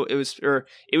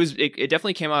it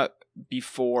definitely came out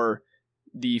before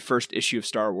the first issue of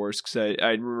Star Wars, because I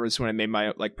remember this when I made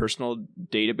my like personal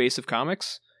database of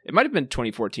comics. It might have been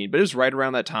 2014, but it was right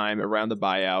around that time, around the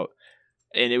buyout,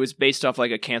 and it was based off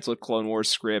like a canceled Clone Wars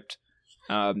script.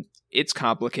 It's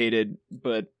complicated,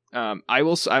 but I'm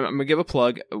gonna give a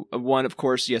plug. One, of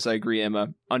course, yes, I agree, Emma,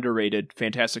 underrated,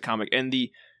 fantastic comic, and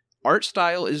the art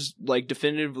style is like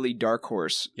definitively Dark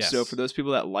Horse. Yes. So for those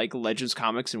people that like Legends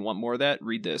comics and want more of that,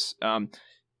 read this.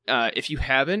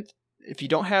 If you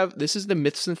don't have, this is the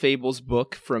Myths and Fables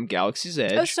book from Galaxy's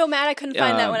Edge. I was so mad I couldn't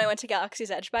find that when I went to Galaxy's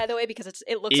Edge, by the way, because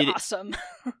it looks awesome.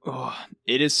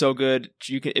 It is so good.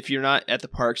 You can, if you're not at the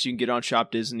parks, you can get on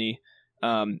Shop Disney.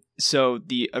 So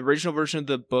the original version of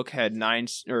the book had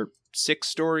 6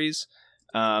 stories.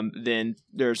 Then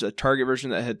there's a Target version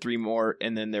that had 3 more,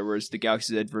 and then there was the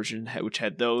Galaxy's Edge version which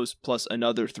had those plus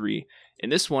another 3.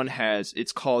 And this one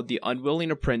it's called The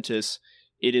Unwilling Apprentice.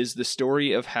 It is the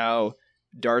story of how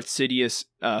Darth Sidious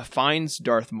finds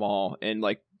Darth Maul and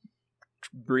like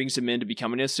brings him into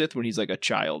becoming a Sith when he's like a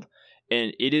child.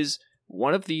 And it is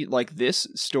one of the like this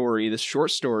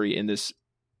short story in this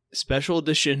special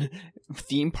edition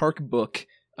theme park book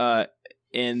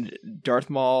and Darth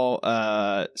Maul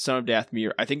Son of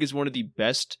Dathomir, I think is one of the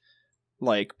best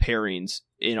like pairings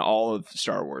in all of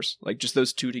Star Wars. Like just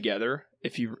those two together,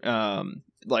 if you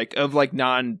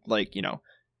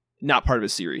not part of a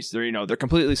series. They're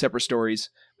completely separate stories,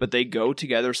 but they go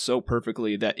together so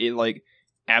perfectly that it like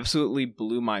absolutely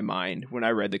blew my mind when I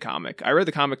read the comic. I read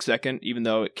the comic second, even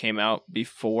though it came out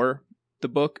before the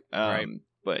book. Right.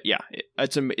 But yeah,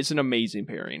 it's an amazing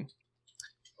pairing.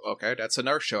 Okay, that's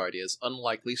another show idea: is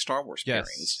unlikely Star Wars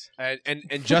pairings.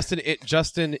 And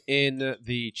Justin in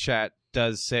the chat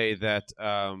does say that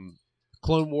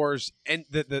Clone Wars and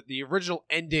the original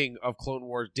ending of Clone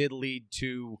Wars did lead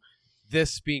to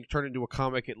this being turned into a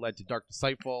comic. It led to Dark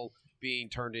Disciple being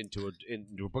turned into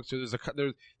a book. So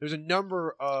there's a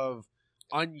number of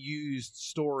unused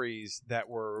stories that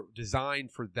were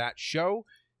designed for that show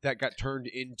that got turned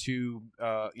into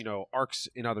arcs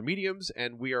in other mediums,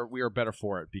 and we are better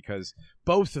for it because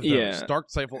both of those. Yeah. Dark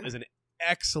Disciple is an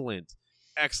excellent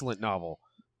novel.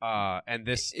 And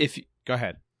this, go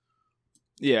ahead.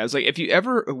 Yeah, it's like if you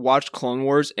ever watched Clone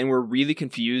Wars and were really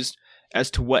confused as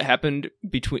to what happened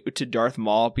to Darth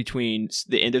Maul between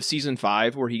the end of season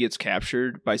 5 where he gets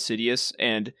captured by Sidious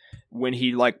and when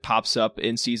he like pops up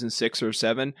in season 6 or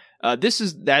 7,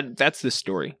 that's this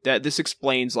story. That this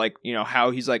explains like,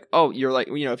 how he's like, oh, you're like,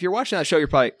 if you're watching that show, you're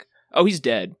probably like, oh, he's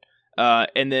dead.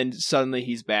 And then suddenly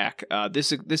he's back.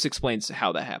 This explains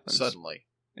how that happens. Suddenly.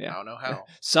 Yeah. I don't know how.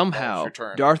 Somehow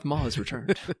Darth Maul has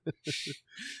returned.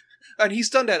 And he's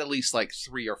done that at least like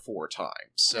 3 or 4 times.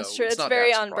 So That's true. It's It's not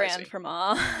very that on brand surprising. for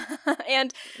Maul.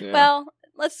 And, Yeah. well,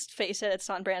 let's face it, it's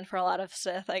on brand for a lot of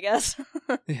Sith, I guess.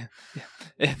 Yeah.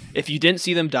 If you didn't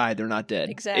see them die, they're not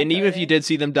dead. Exactly. And even if you did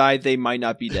see them die, they might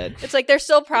not be dead. It's like they're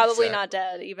still probably Exactly. not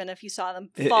dead, even if you saw them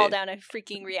fall down a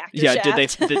freaking reactor Yeah,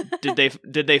 shaft.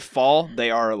 did they fall? They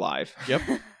are alive. Yep.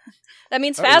 That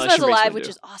means Unless Phasma's you're Mace alive, Windu. which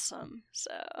is awesome.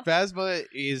 So Phasma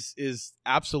is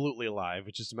absolutely alive.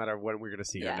 It's just a matter of when we're going to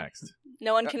see Yeah. her next.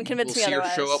 no one can convince we'll me see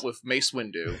otherwise. her show up with Mace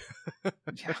Windu.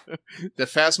 The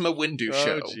Phasma Windu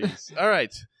show. Jeez. All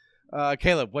right,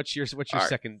 Caleb, what's your All right.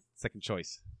 second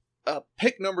choice?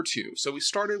 Pick number 2. So we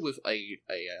started with a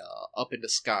up in the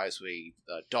skies with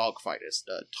a dogfight as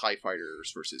TIE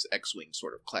Fighters versus X-Wing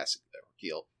sort of classic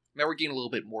deal. Now we're getting a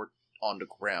little bit more on the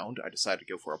ground. I decided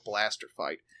to go for a blaster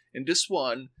fight. And this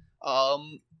one,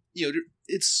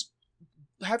 it's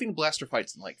having blaster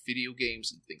fights in like video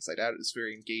games and things like that is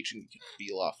very engaging. It can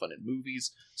be a lot of fun in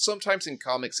movies. Sometimes in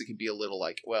comics it can be a little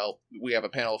like, well, we have a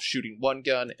panel shooting one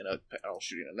gun and a panel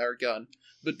shooting another gun.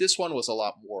 But this one was a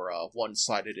lot more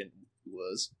one-sided and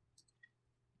was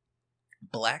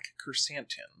Black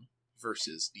Chrysanthemum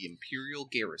versus the Imperial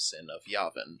Garrison of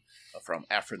Yavin from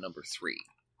Afra number 3.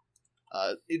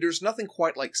 There's nothing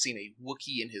quite like seeing a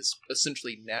Wookiee in his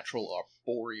essentially natural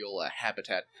arboreal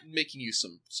habitat, making use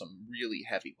some really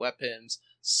heavy weapons,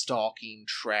 stalking,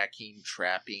 tracking,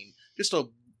 trapping. Just a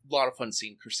lot of fun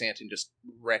seeing Chrysanthemum just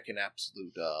wreck an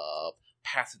absolute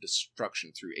path of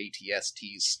destruction through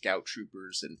ATSTs, scout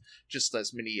troopers, and just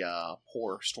as many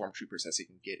poor stormtroopers as he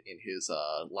can get in his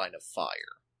line of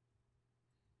fire.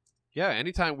 Yeah,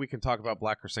 anytime we can talk about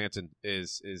Black Chrysanthemum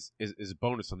is a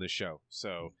bonus on this show.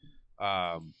 So,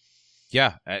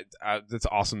 yeah, it's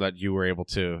awesome that you were able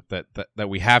to that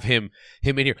we have him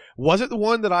in here. Was it the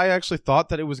one that I actually thought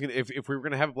that it was gonna? If we were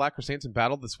gonna have a Black Chrysanthemum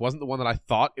battle, this wasn't the one that I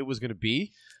thought it was gonna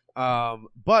be.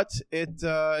 But it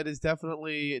is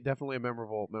definitely a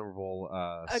memorable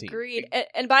scene. Agreed.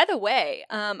 And by the way,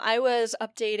 I was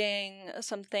updating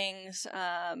some things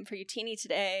for Utini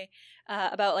today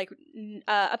about like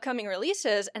upcoming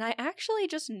releases, and I actually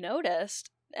just noticed,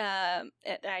 and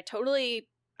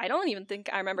I don't even think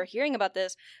I remember hearing about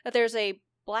this, that there's a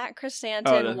Black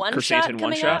Chrysanthemum one-shot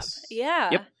coming up. Yeah.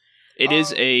 Yep. It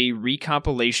is a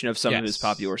recompilation of some of his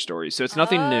popular stories, so it's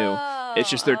nothing new. It's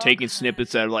just they're taking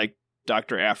snippets out of like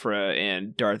Dr. Aphra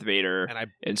and Darth Vader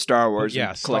and Star Wars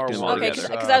and collecting them all together.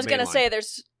 Because I was gonna say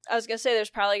there's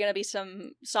probably gonna be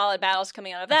some solid battles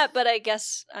coming out of that, but I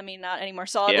guess not any more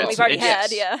solid than we've already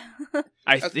had. Yeah,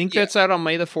 I think that's out on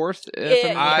May the 4th.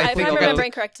 If I'm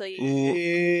remembering correctly.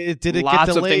 Did it Lots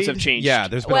get delayed? of things have changed. Yeah,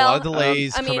 there's been a lot of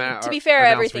delays. To be fair,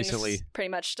 everything's pretty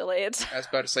much delayed. I was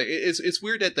about to say it's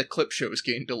weird that the clip show is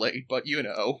getting delayed, but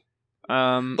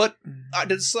But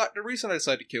the reason I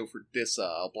decided to go for this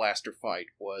blaster fight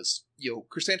was,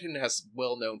 Chrysanthemum has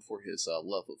well known for his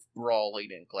love of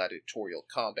brawling and gladiatorial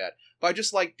combat, but I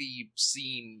just like the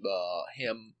seeing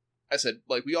him. I said,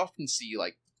 like, we often see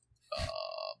like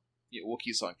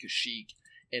Wookiees on Kashyyyk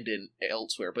and in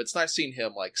elsewhere, but it's nice seeing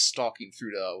him like stalking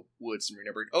through the woods and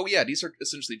remembering, oh yeah, these are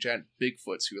essentially giant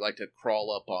Bigfoots who like to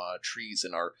crawl up on trees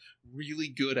and are really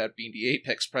good at being the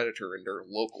apex predator in their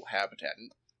local habitat.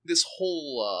 And this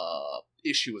whole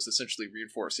issue is essentially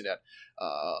reinforcing that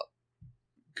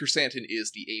Chrysanthemum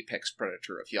is the apex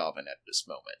predator of Yavin at this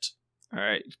moment. All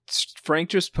right. Frank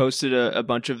just posted a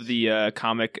bunch of the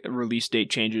comic release date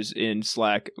changes in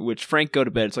Slack, which, Frank, go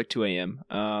to bed. It's like 2 a.m.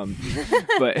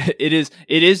 But it is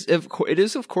of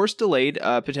course delayed,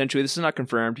 potentially. This is not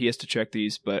confirmed. He has to check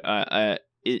these, but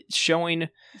it's showing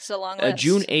it's a long list.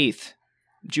 June 8th.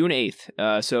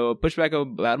 So push back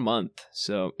about a month.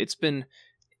 So it's been,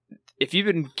 if you've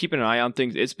been keeping an eye on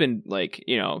things, it's been like,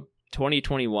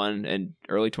 2021 and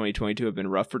early 2022 have been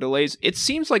rough for delays. It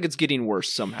seems like it's getting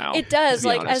worse somehow. It does.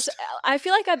 Like, honest. as I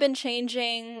feel like I've been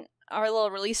changing our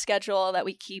little release schedule that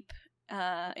we keep in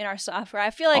our software. I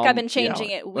feel like I've been changing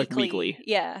it weekly. Like weekly.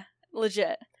 Yeah,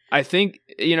 legit. I think,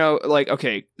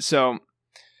 okay, so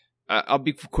I'll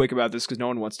be quick about this because no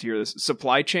one wants to hear this.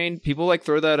 Supply chain, people like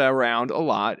throw that around a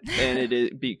lot, and it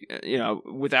is,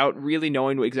 without really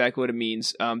knowing exactly what it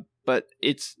means. But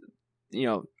it's,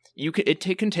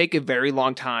 it can take a very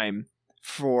long time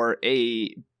for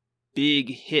a big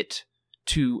hit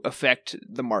to affect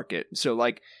the market. So,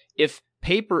 like, if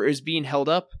paper is being held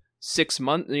up 6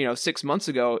 months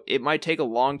ago, it might take a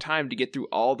long time to get through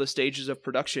all the stages of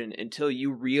production until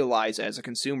you realize as a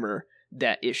consumer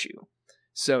that issue.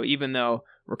 So even though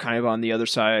we're kind of on the other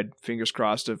side, fingers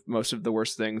crossed, of most of the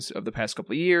worst things of the past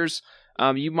couple of years,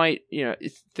 you might,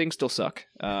 things still suck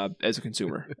as a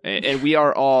consumer. And we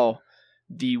are all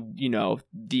the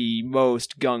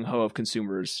most gung-ho of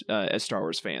consumers as Star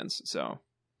Wars fans. So,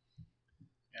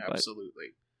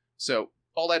 absolutely. So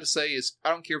all that to say is, I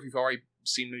don't care if you've already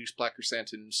seen these Black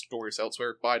Chrysanthemum stories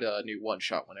elsewhere, buy the new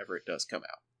one-shot whenever it does come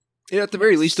out. Yeah, at the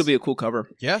very least, it'll be a cool cover.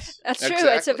 Yes. That's true.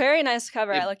 Exactly. It's a very nice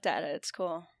cover. I looked at it. It's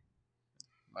cool.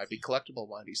 Might be collectible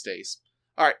one of these days.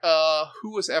 All right,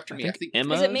 who was after me? I think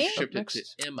Emma. Is it me? Shipped it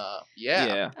to Emma.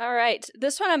 Yeah. All right.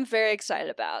 This one I'm very excited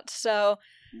about. So,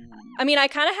 I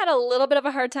kind of had a little bit of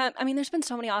a hard time. There's been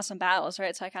so many awesome battles,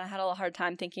 right? So I kind of had a little hard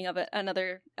time thinking of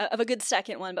a good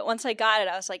second one. But once I got it,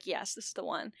 I was like, yes, this is the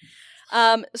one.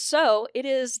 So it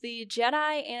is the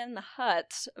Jedi and the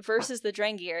Hutts versus the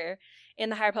Drengir in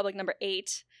the High Republic number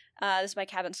 8. This is by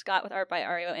Kevin Scott with art by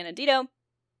Ario Anandito.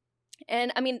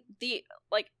 And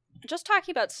just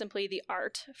talking about simply the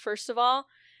art, first of all,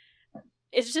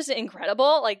 it's just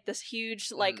incredible. Like this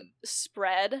huge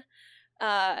spread.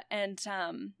 And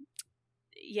the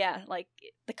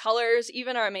colors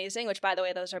even are amazing, which by the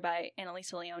way, those are by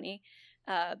Annalisa Leone.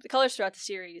 The colors throughout the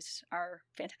series are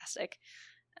fantastic.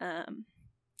 And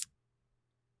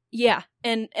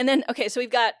then, okay, so we've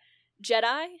got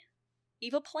Jedi,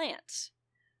 evil plants,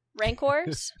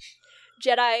 Rancors,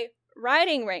 Jedi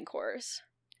riding Rancors,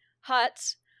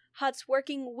 Hutts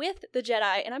working with the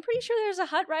Jedi, and I'm pretty sure there's a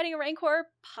Hutt riding a Rancor,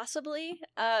 possibly.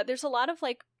 There's a lot of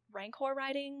Rancor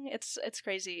riding. It's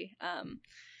crazy.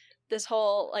 The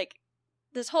whole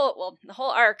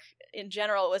arc in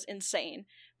general was insane,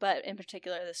 but in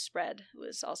particular the spread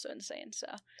was also insane. So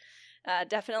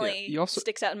definitely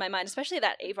sticks out in my mind, especially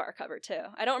that Avar cover too.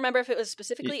 I don't remember if it was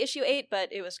specifically issue 8,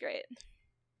 but it was great.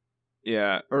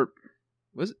 Yeah, or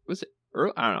was it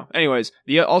early? I don't know. Anyways,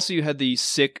 also you had the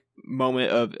sick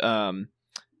moment of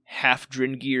half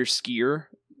Dringear Skier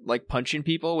like punching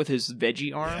people with his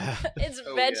veggie arm. His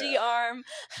veggie arm.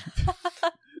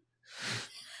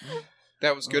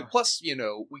 That was good. Plus, we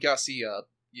got to see,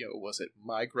 was it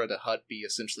Mygra the Hutt be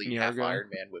essentially half Iron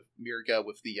Man with Mirga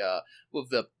with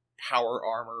the power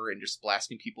armor and just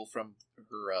blasting people from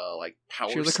her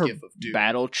power skiff of doom.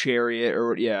 Battle chariot,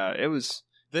 or it was.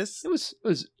 This seems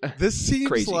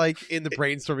crazy. Like in the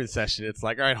brainstorming session, it's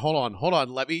like, all right, hold on,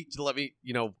 let me,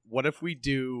 what if we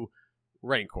do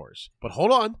Rancors? But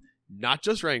hold on, not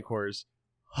just Rancors,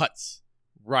 Hutts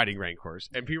riding Rancors,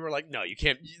 and people are like, no, you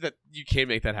can't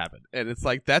make that happen. And it's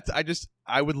like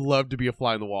I would love to be a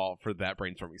fly on the wall for that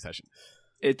brainstorming session.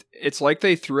 It's like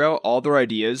they threw out all their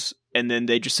ideas and then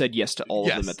they just said yes to all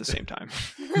of them at the same time.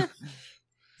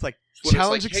 It's like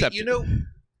challenge accepted.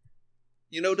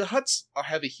 Hey, the Hutts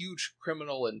have a huge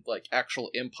criminal and actual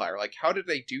empire. How did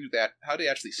they do that? How did they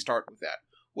actually start with that?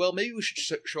 Well, maybe we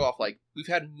should show off we've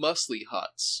had muscly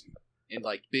Hutts and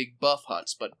big buff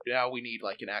Hutts, but now we need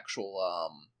an actual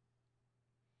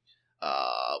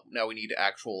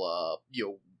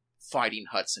fighting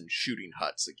Hutts and shooting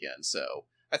Hutts again. So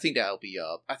I think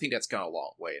that's gone a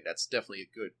long way, and that's definitely a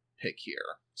good pick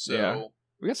here. So yeah.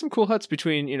 We got some cool Hutts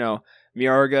between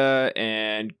Miarga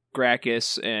and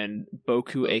Gracchus and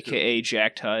Boku, aka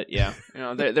Jacked Hutt. Yeah,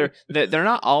 they're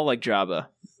not all like Jabba,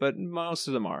 but most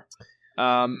of them are.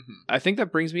 I think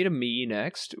that brings me to me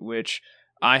next, which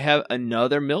I have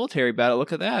another military battle.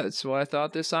 Look at that. That's what I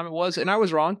thought this time it was, and I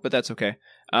was wrong, but that's okay.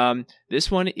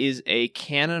 This one is a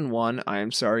canon one.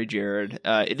 I'm sorry, Jared.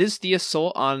 It is the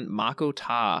assault on Mako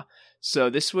Ta.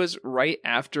 So this was right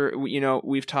after,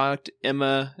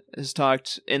 Emma has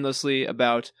talked endlessly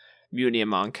about Mutiny in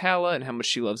Mon Cala and how much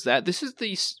she loves that. This is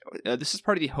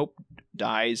part of the Hope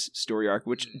Dies story arc,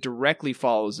 which directly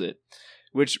follows it.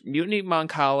 Which Mutiny in Mon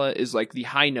Cala is the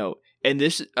high note, and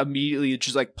this immediately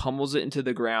just pummels it into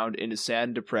the ground and is sad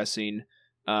and depressing.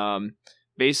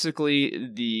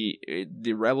 Basically,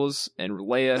 the rebels and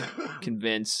Leia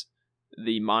convince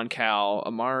the Mon Cal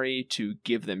Amari to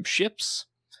give them ships.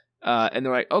 And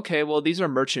they're like, okay, well, these are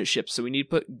merchant ships, so we need to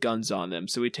put guns on them.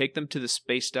 So we take them to the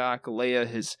space dock. Leia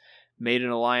has made an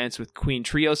alliance with Queen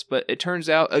Trios, but it turns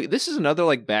out this is another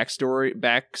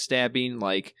backstabbing,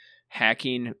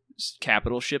 hacking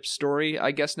capital ship story,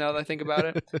 I guess, now that I think about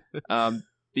it.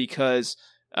 Because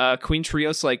Queen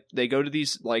Trios, they go to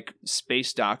these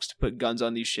space docks to put guns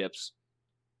on these ships.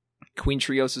 Queen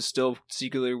Trios is still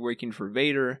secretly working for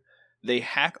Vader. They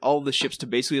hack all the ships to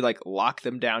basically lock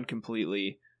them down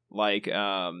completely.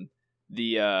 The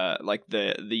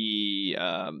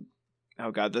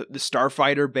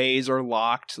starfighter bays are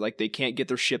locked. They can't get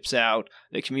their ships out.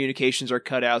 The communications are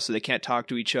cut out, so they can't talk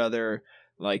to each other.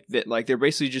 They're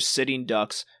basically just sitting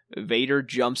ducks. Vader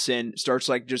jumps in, starts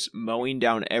just mowing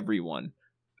down everyone.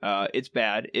 It's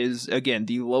bad. Is again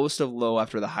the lowest of low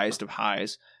after the highest of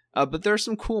highs. But there are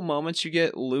some cool moments. You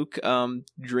get Luke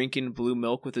drinking blue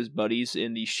milk with his buddies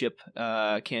in the ship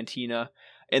cantina.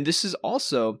 And this is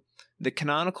also the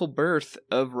canonical birth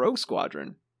of Rogue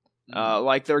Squadron.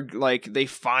 They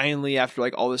finally,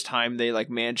 after all this time, they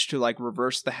managed to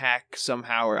reverse the hack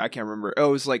somehow, or I can't remember. Oh,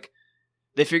 it was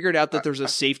they figured out that there's a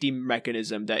safety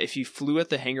mechanism that if you flew at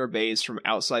the hangar bays from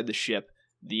outside the ship,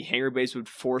 the hangar bays would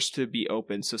force to be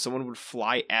open, so someone would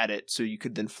fly at it, so you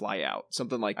could then fly out,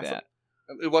 something like that.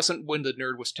 It wasn't when the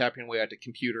nerd was tapping away at the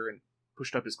computer and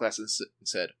pushed up his glasses and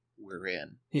said, "We're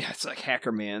in." Yeah, it's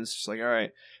Hacker Man. It's just all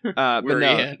right. But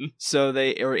no. In. So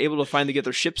they were able to finally get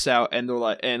their ships out, and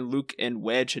they're and Luke and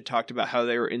Wedge had talked about how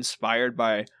they were inspired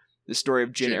by the story of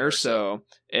Jyn Erso,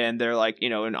 and they're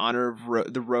in honor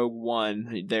of the Rogue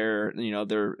One, their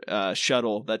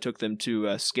shuttle that took them to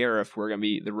Scarif, were gonna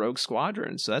be the Rogue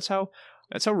Squadron. So that's how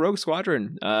Rogue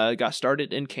Squadron got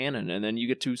started in canon, and then you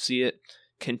get to see it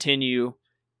continue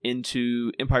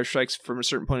into Empire Strikes from a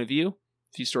certain point of view.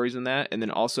 A few stories in that, and then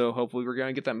also hopefully we're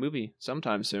gonna get that movie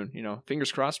sometime soon.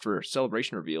 Fingers crossed for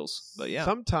Celebration reveals. But yeah,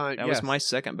 that was my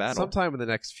second battle. Sometime in the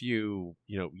next few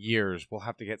years, we'll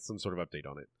have to get some sort of update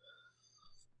on it.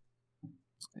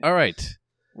 All right,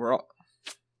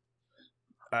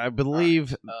 I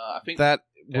believe I think that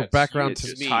we're back around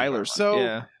to me, Tyler.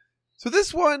 So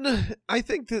this one, I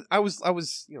think that I was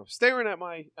staring at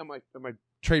my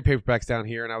trade paperbacks down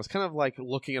here, and I was kind of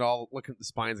looking at the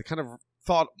spines. I kind of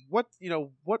thought,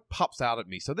 what pops out at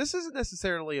me. So this isn't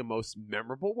necessarily a most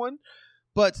memorable one,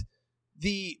 but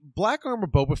The Black Armor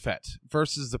Boba Fett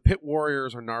versus the Pit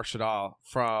Warriors or Nar Shaddaa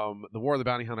from the War of the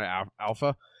Bounty Hunter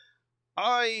Alpha.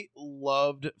 I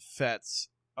loved Fett's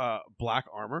black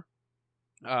armor.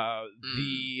 I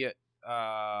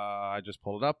just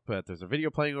pulled it up, but there's a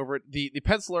video playing over it. The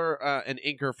penciler and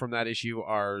inker from that issue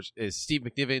is Steve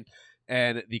McNiven,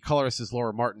 and the colorist is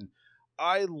Laura Martin.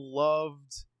 I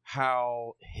loved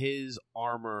how his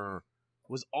armor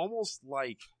was almost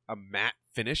like a matte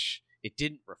finish. It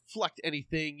didn't reflect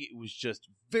anything. It was just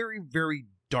very, very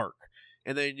dark.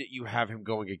 And then you have him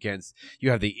going against.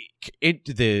 You have the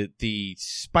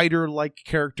spider-like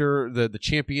character, the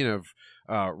champion of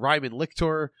Ryman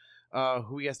Lictor,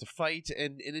 who he has to fight,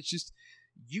 and it's just,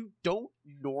 you don't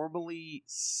normally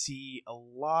see a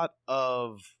lot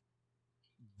of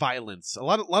violence, a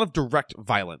lot of direct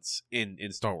violence in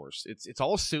Star Wars. It's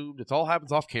all assumed. It all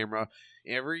happens off camera.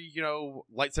 Every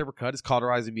lightsaber cut is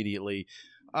cauterized immediately.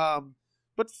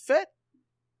 But Fett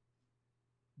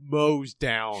mows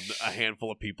down a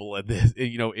handful of people in this,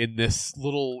 in this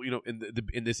little,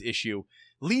 in this issue,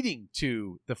 leading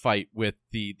to the fight with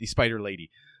the Spider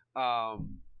Lady.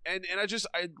 And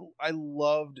I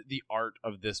loved the art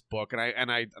of this book, and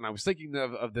I was thinking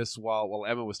of this while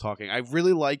Emma was talking. I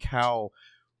really like how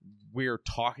we're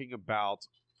talking about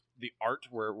the art,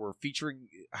 where we're featuring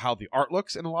how the art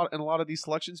looks in a lot of these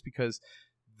selections, because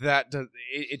that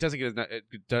doesn't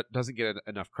get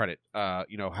enough credit. How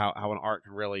art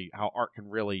can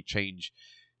really change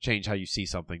how you see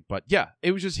something. But yeah,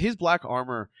 it was just his black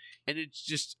armor, and it's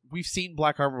just, we've seen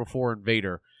black armor before in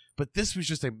Vader, but this was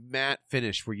just a matte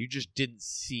finish where you just didn't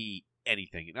see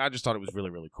anything, and I just thought it was really,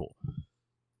 really cool.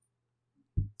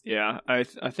 Yeah, I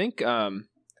think if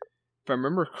I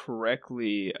remember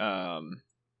correctly,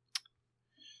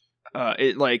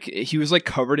 he was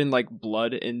covered in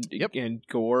blood and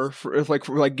gore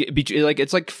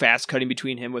it's fast cutting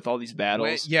between him with all these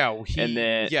battles.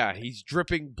 He's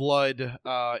dripping blood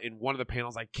in one of the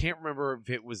panels. I can't remember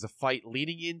if it was the fight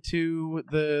leading into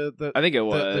the I think it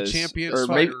was the champions or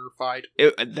maybe fight.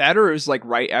 Or it was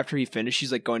right after he finished.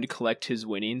 He's going to collect his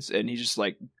winnings, and he's just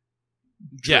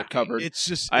covered. It's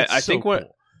just I think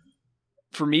cool.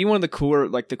 For me, one of the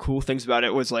cool things about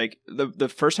it was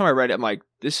the first time I read it, I'm like,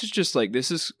 this is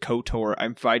KOTOR.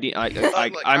 I'm fighting.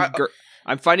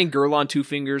 I'm fighting Gurlon Two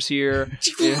Fingers here.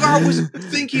 I was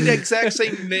thinking the exact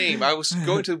same name. I was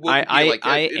going to. I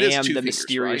am the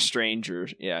mysterious stranger.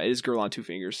 Yeah, it is Gurlon Two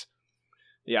Fingers.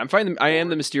 Yeah, I'm fighting. I am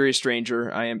the mysterious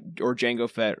stranger. I am, or Jango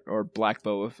Fett, or Black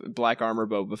Armor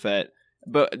Boba Fett.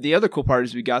 But the other cool part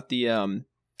is we got the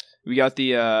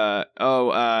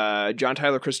John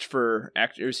Tyler Christopher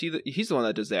actor. He's the one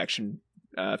that does the action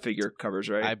figure covers,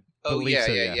 right? I believe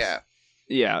so.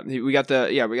 Yeah. We got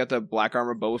the Black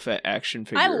Armor Boba Fett action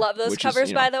figure. I love those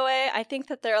covers, by the way. I think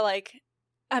that they're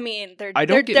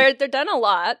they're done a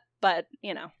lot, but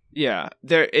Yeah,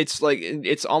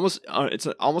 it's almost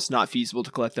not feasible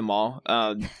to collect them all.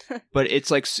 But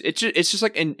it's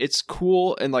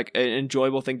cool and an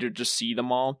enjoyable thing to just see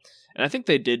them all. And I think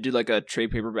they did do a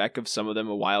trade paperback of some of them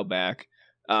a while back.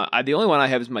 The only one I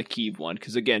have is my Keeve one,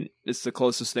 because again, it's the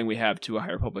closest thing we have to a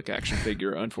High Republic action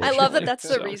figure, unfortunately. I love that that's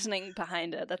the reasoning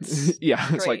behind it. That's yeah,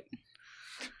 great.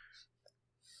 It's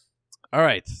all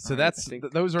right, so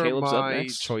those are Caleb's my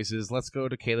choices. Let's go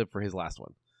to Caleb for his last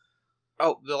one.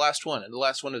 Oh, the last one, and the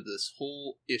last one of this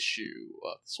whole issue,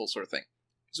 this whole sort of thing.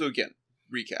 So again,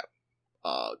 recap.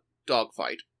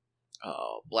 Dogfight.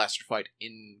 Blaster fight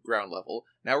in ground level.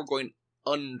 Now we're going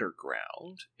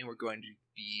underground, and we're going to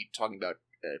be talking about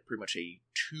pretty much a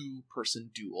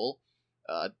two-person duel.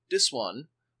 This one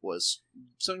was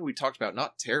something we talked about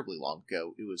not terribly long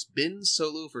ago. It was Ben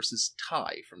Solo versus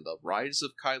Ty from the Rise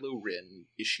of Kylo Ren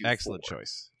issue. Excellent 4.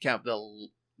 choice. Kind of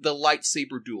the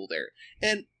lightsaber duel there,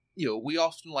 and we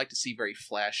often like to see very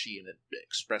flashy and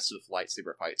expressive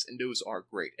lightsaber fights, and those are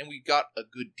great, and we got a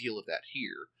good deal of that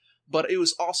here. But it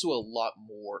was also a lot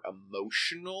more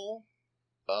emotional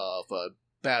of a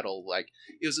battle.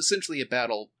 It was essentially a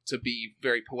battle, to be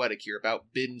very poetic here,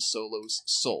 about Ben Solo's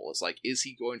soul. It's is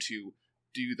he going to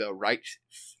do the right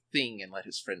thing and let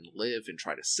his friend live and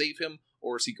try to save him,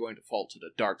 or is he going to fall to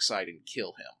the dark side and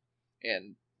kill him?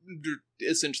 And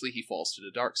essentially he falls to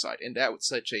the dark side. And that was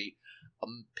such a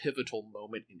pivotal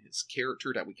moment in his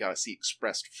character that we got to see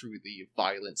expressed through the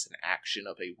violence and action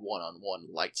of a one-on-one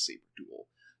lightsaber duel.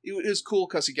 It was cool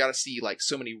because you got to see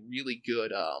so many really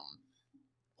good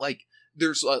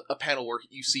there's a panel where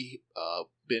you see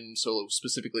Ben Solo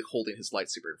specifically holding his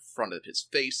lightsaber in front of his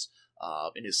face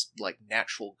in his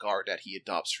natural guard that he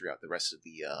adopts throughout the rest of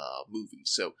the movie.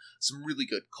 So some really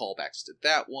good callbacks to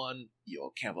that one.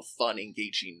 Kind of a fun,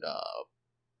 engaging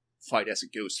fight as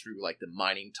it goes through like the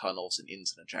mining tunnels and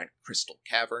ends in a giant crystal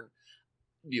cavern.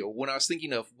 When I was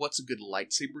thinking of what's a good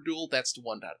lightsaber duel, that's the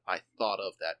one that I thought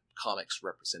of that comics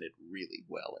represented really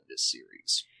well in this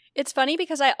series. It's funny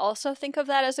because I also think of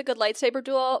that as a good lightsaber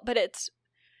duel, but it's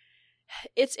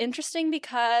interesting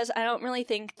because I don't really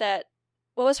think that.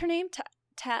 What was her name?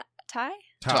 Ty?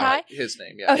 His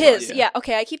name, yeah. Oh, his. Yeah. Yeah.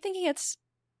 Okay, I keep thinking it's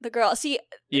the girl. See.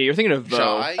 Yeah, you're thinking of Vo.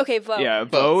 Jai? Okay, Vo. Yeah,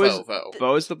 Vo.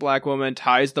 Vo is the black woman,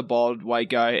 Ty's the bald white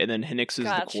guy, and then Hennix is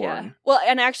the Quarren. Well,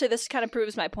 and actually, this kind of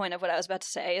proves my point of what I was about to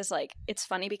say. Is like it's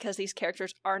funny because these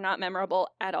characters are not memorable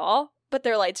at all, but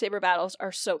their lightsaber battles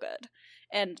are so good,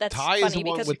 and that's Ty funny is the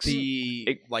one because with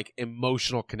the like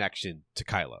emotional connection to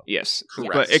Kylo. Yes,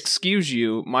 Correct. but excuse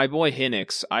you, my boy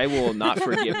Hennix, I will not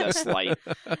forgive that slight.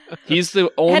 He's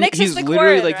the only. Hennix he's is the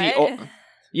literally Quarren, like right?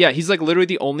 Yeah, he's like literally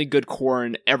the only good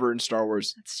Quarren ever in Star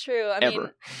Wars. It's true. I Ever.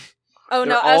 mean, oh They're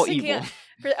no, I all was thinking. evil.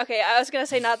 Okay, I was gonna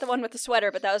say not the one with the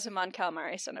sweater, but that was Mon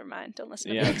Calamari, so never mind. Don't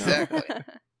listen to Yeah, me. no. Exactly.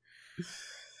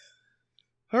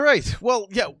 All right. Well,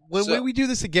 yeah, when So- we do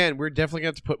this again, we're definitely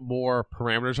going to have to put more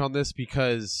parameters on this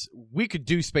because we could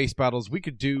do space battles, we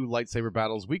could do lightsaber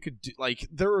battles, we could do, like,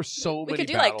 there are so We many could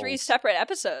do battles. like 3 separate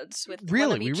episodes with Really,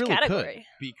 one of we each really category. could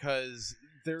because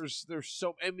there's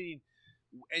so, I mean,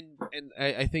 and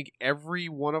I think every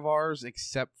one of ours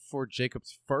except for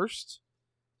Jacob's first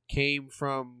came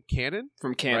from canon.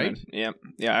 From canon. Right?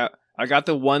 Yeah. I got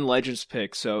the one Legends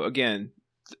pick, so again,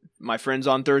 my friends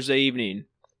on Thursday evening,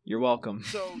 you're welcome.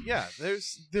 So yeah,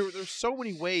 there's so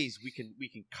many ways we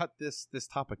can cut this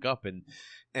topic up and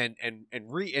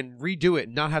redo it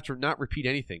and not repeat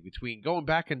anything between going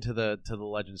back into the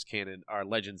Legends canon, our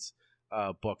Legends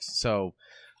books. So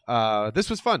this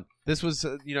was fun. This was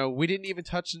we didn't even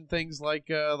touch on things like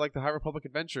the High Republic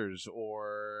Adventures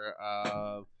or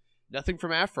nothing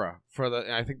from Aphra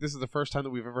I think this is the first time that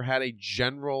we've ever had a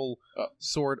general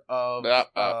sort of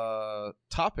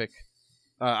topic.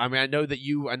 I mean, I know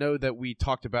that we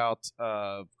talked about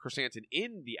Chrysanthemum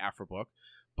in the Aphra book,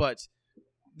 but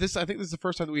I think this is the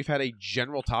first time that we've had a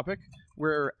general topic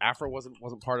where Aphra wasn't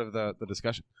part of the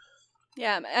discussion.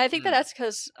 Yeah, I think that's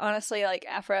because, honestly, like,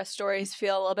 Aphra stories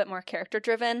feel a little bit more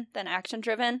character-driven than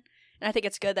action-driven. And I think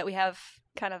it's good that we have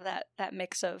kind of that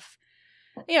mix of,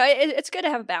 it's good to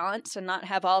have balance and not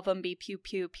have all of them be pew,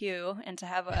 pew, pew, and to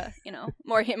have a,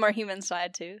 more human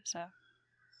side, too, so.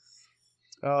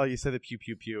 Oh, you said the pew,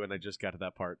 pew, pew, and I just got to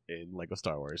that part in Lego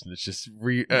Star Wars, and it's just,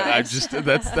 Nice.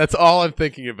 that's all I'm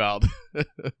thinking about.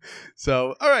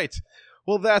 So, all right.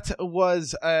 Well, that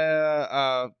was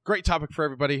a great topic for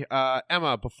everybody.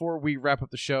 Emma, before we wrap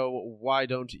up the show, why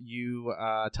don't you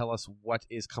tell us what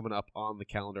is coming up on the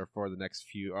calendar for the next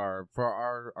few, for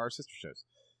our sister shows?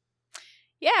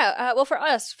 Yeah, well, for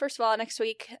us, first of all, next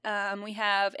week we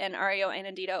have an Ario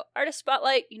Anandito Artist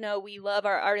Spotlight. We love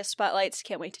our Artist Spotlights.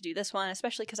 Can't wait to do this one,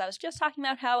 especially because I was just talking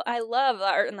about how I love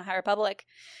art in the High Republic.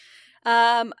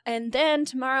 And then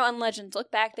tomorrow on Legends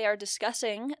Look Back, they are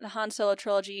discussing the Han Solo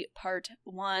Trilogy Part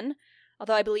 1,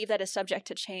 although I believe that is subject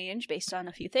to change based on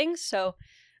a few things, so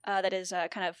that is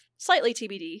kind of slightly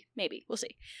TBD, maybe, we'll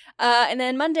see. And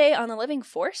then Monday on The Living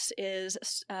Force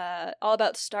is all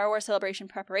about Star Wars Celebration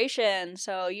preparation,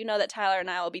 so you know that Tyler and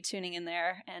I will be tuning in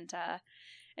there, and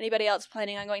anybody else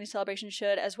planning on going to Celebration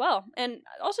should as well. And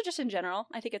also just in general,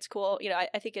 I think it's cool.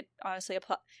 I think it honestly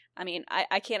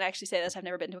I can't actually say this. I've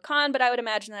never been to a con, but I would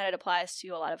imagine that it applies to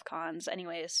a lot of cons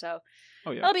anyways. So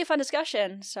that'll be a fun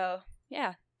discussion. So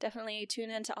yeah, definitely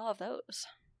tune into all of those.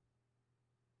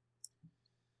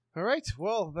 All right.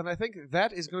 Well, then I think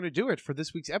that is going to do it for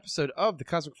this week's episode of The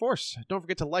Cosmic Force. Don't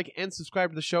forget to like and subscribe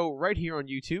to the show right here on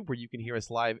YouTube, where you can hear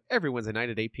us live every Wednesday night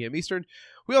at 8 p.m. Eastern.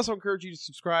 We also encourage you to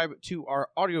subscribe to our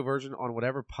audio version on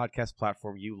whatever podcast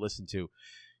platform you listen to.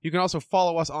 You can also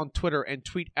follow us on Twitter and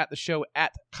tweet at the show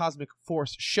at Cosmic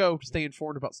Force Show to stay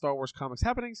informed about Star Wars comics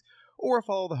happenings, or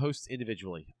follow the hosts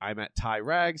individually. I'm at Ty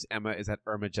Rags, Emma is at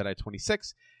Irma Jedi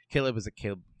 26, Caleb is at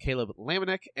Caleb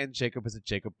Lamanek, and Jacob is at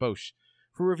Jacob Bosch.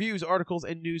 For reviews, articles,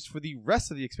 and news for the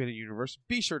rest of the expanded universe,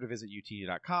 be sure to visit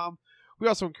utini.com. We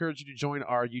also encourage you to join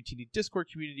our UTini Discord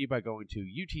community by going to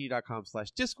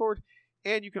utini.com/discord,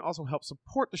 and you can also help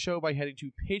support the show by heading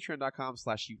to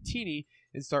patreon.com/utini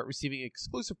and start receiving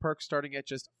exclusive perks starting at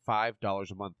just $5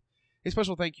 a month. A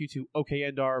special thank you to OK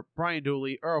Endar, Brian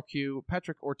Dooley, Earl Q,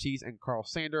 Patrick Ortiz, and Carl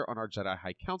Sander on our Jedi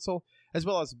High Council, as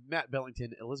well as Matt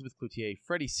Bellington, Elizabeth Cloutier,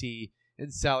 Freddie C.,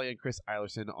 and Sally and Chris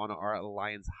Eilerson on our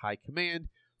Alliance High Command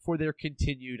for their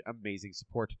continued amazing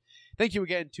support. Thank you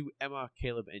again to Emma,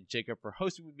 Caleb, and Jacob for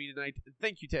hosting with me tonight.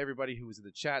 Thank you to everybody who was in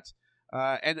the chat.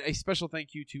 And a special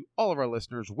thank you to all of our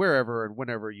listeners, wherever and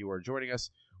whenever you are joining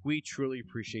us. We truly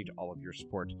appreciate all of your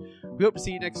support. We hope to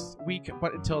see you next week,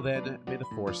 but until then, may the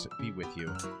Force be with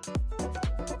you.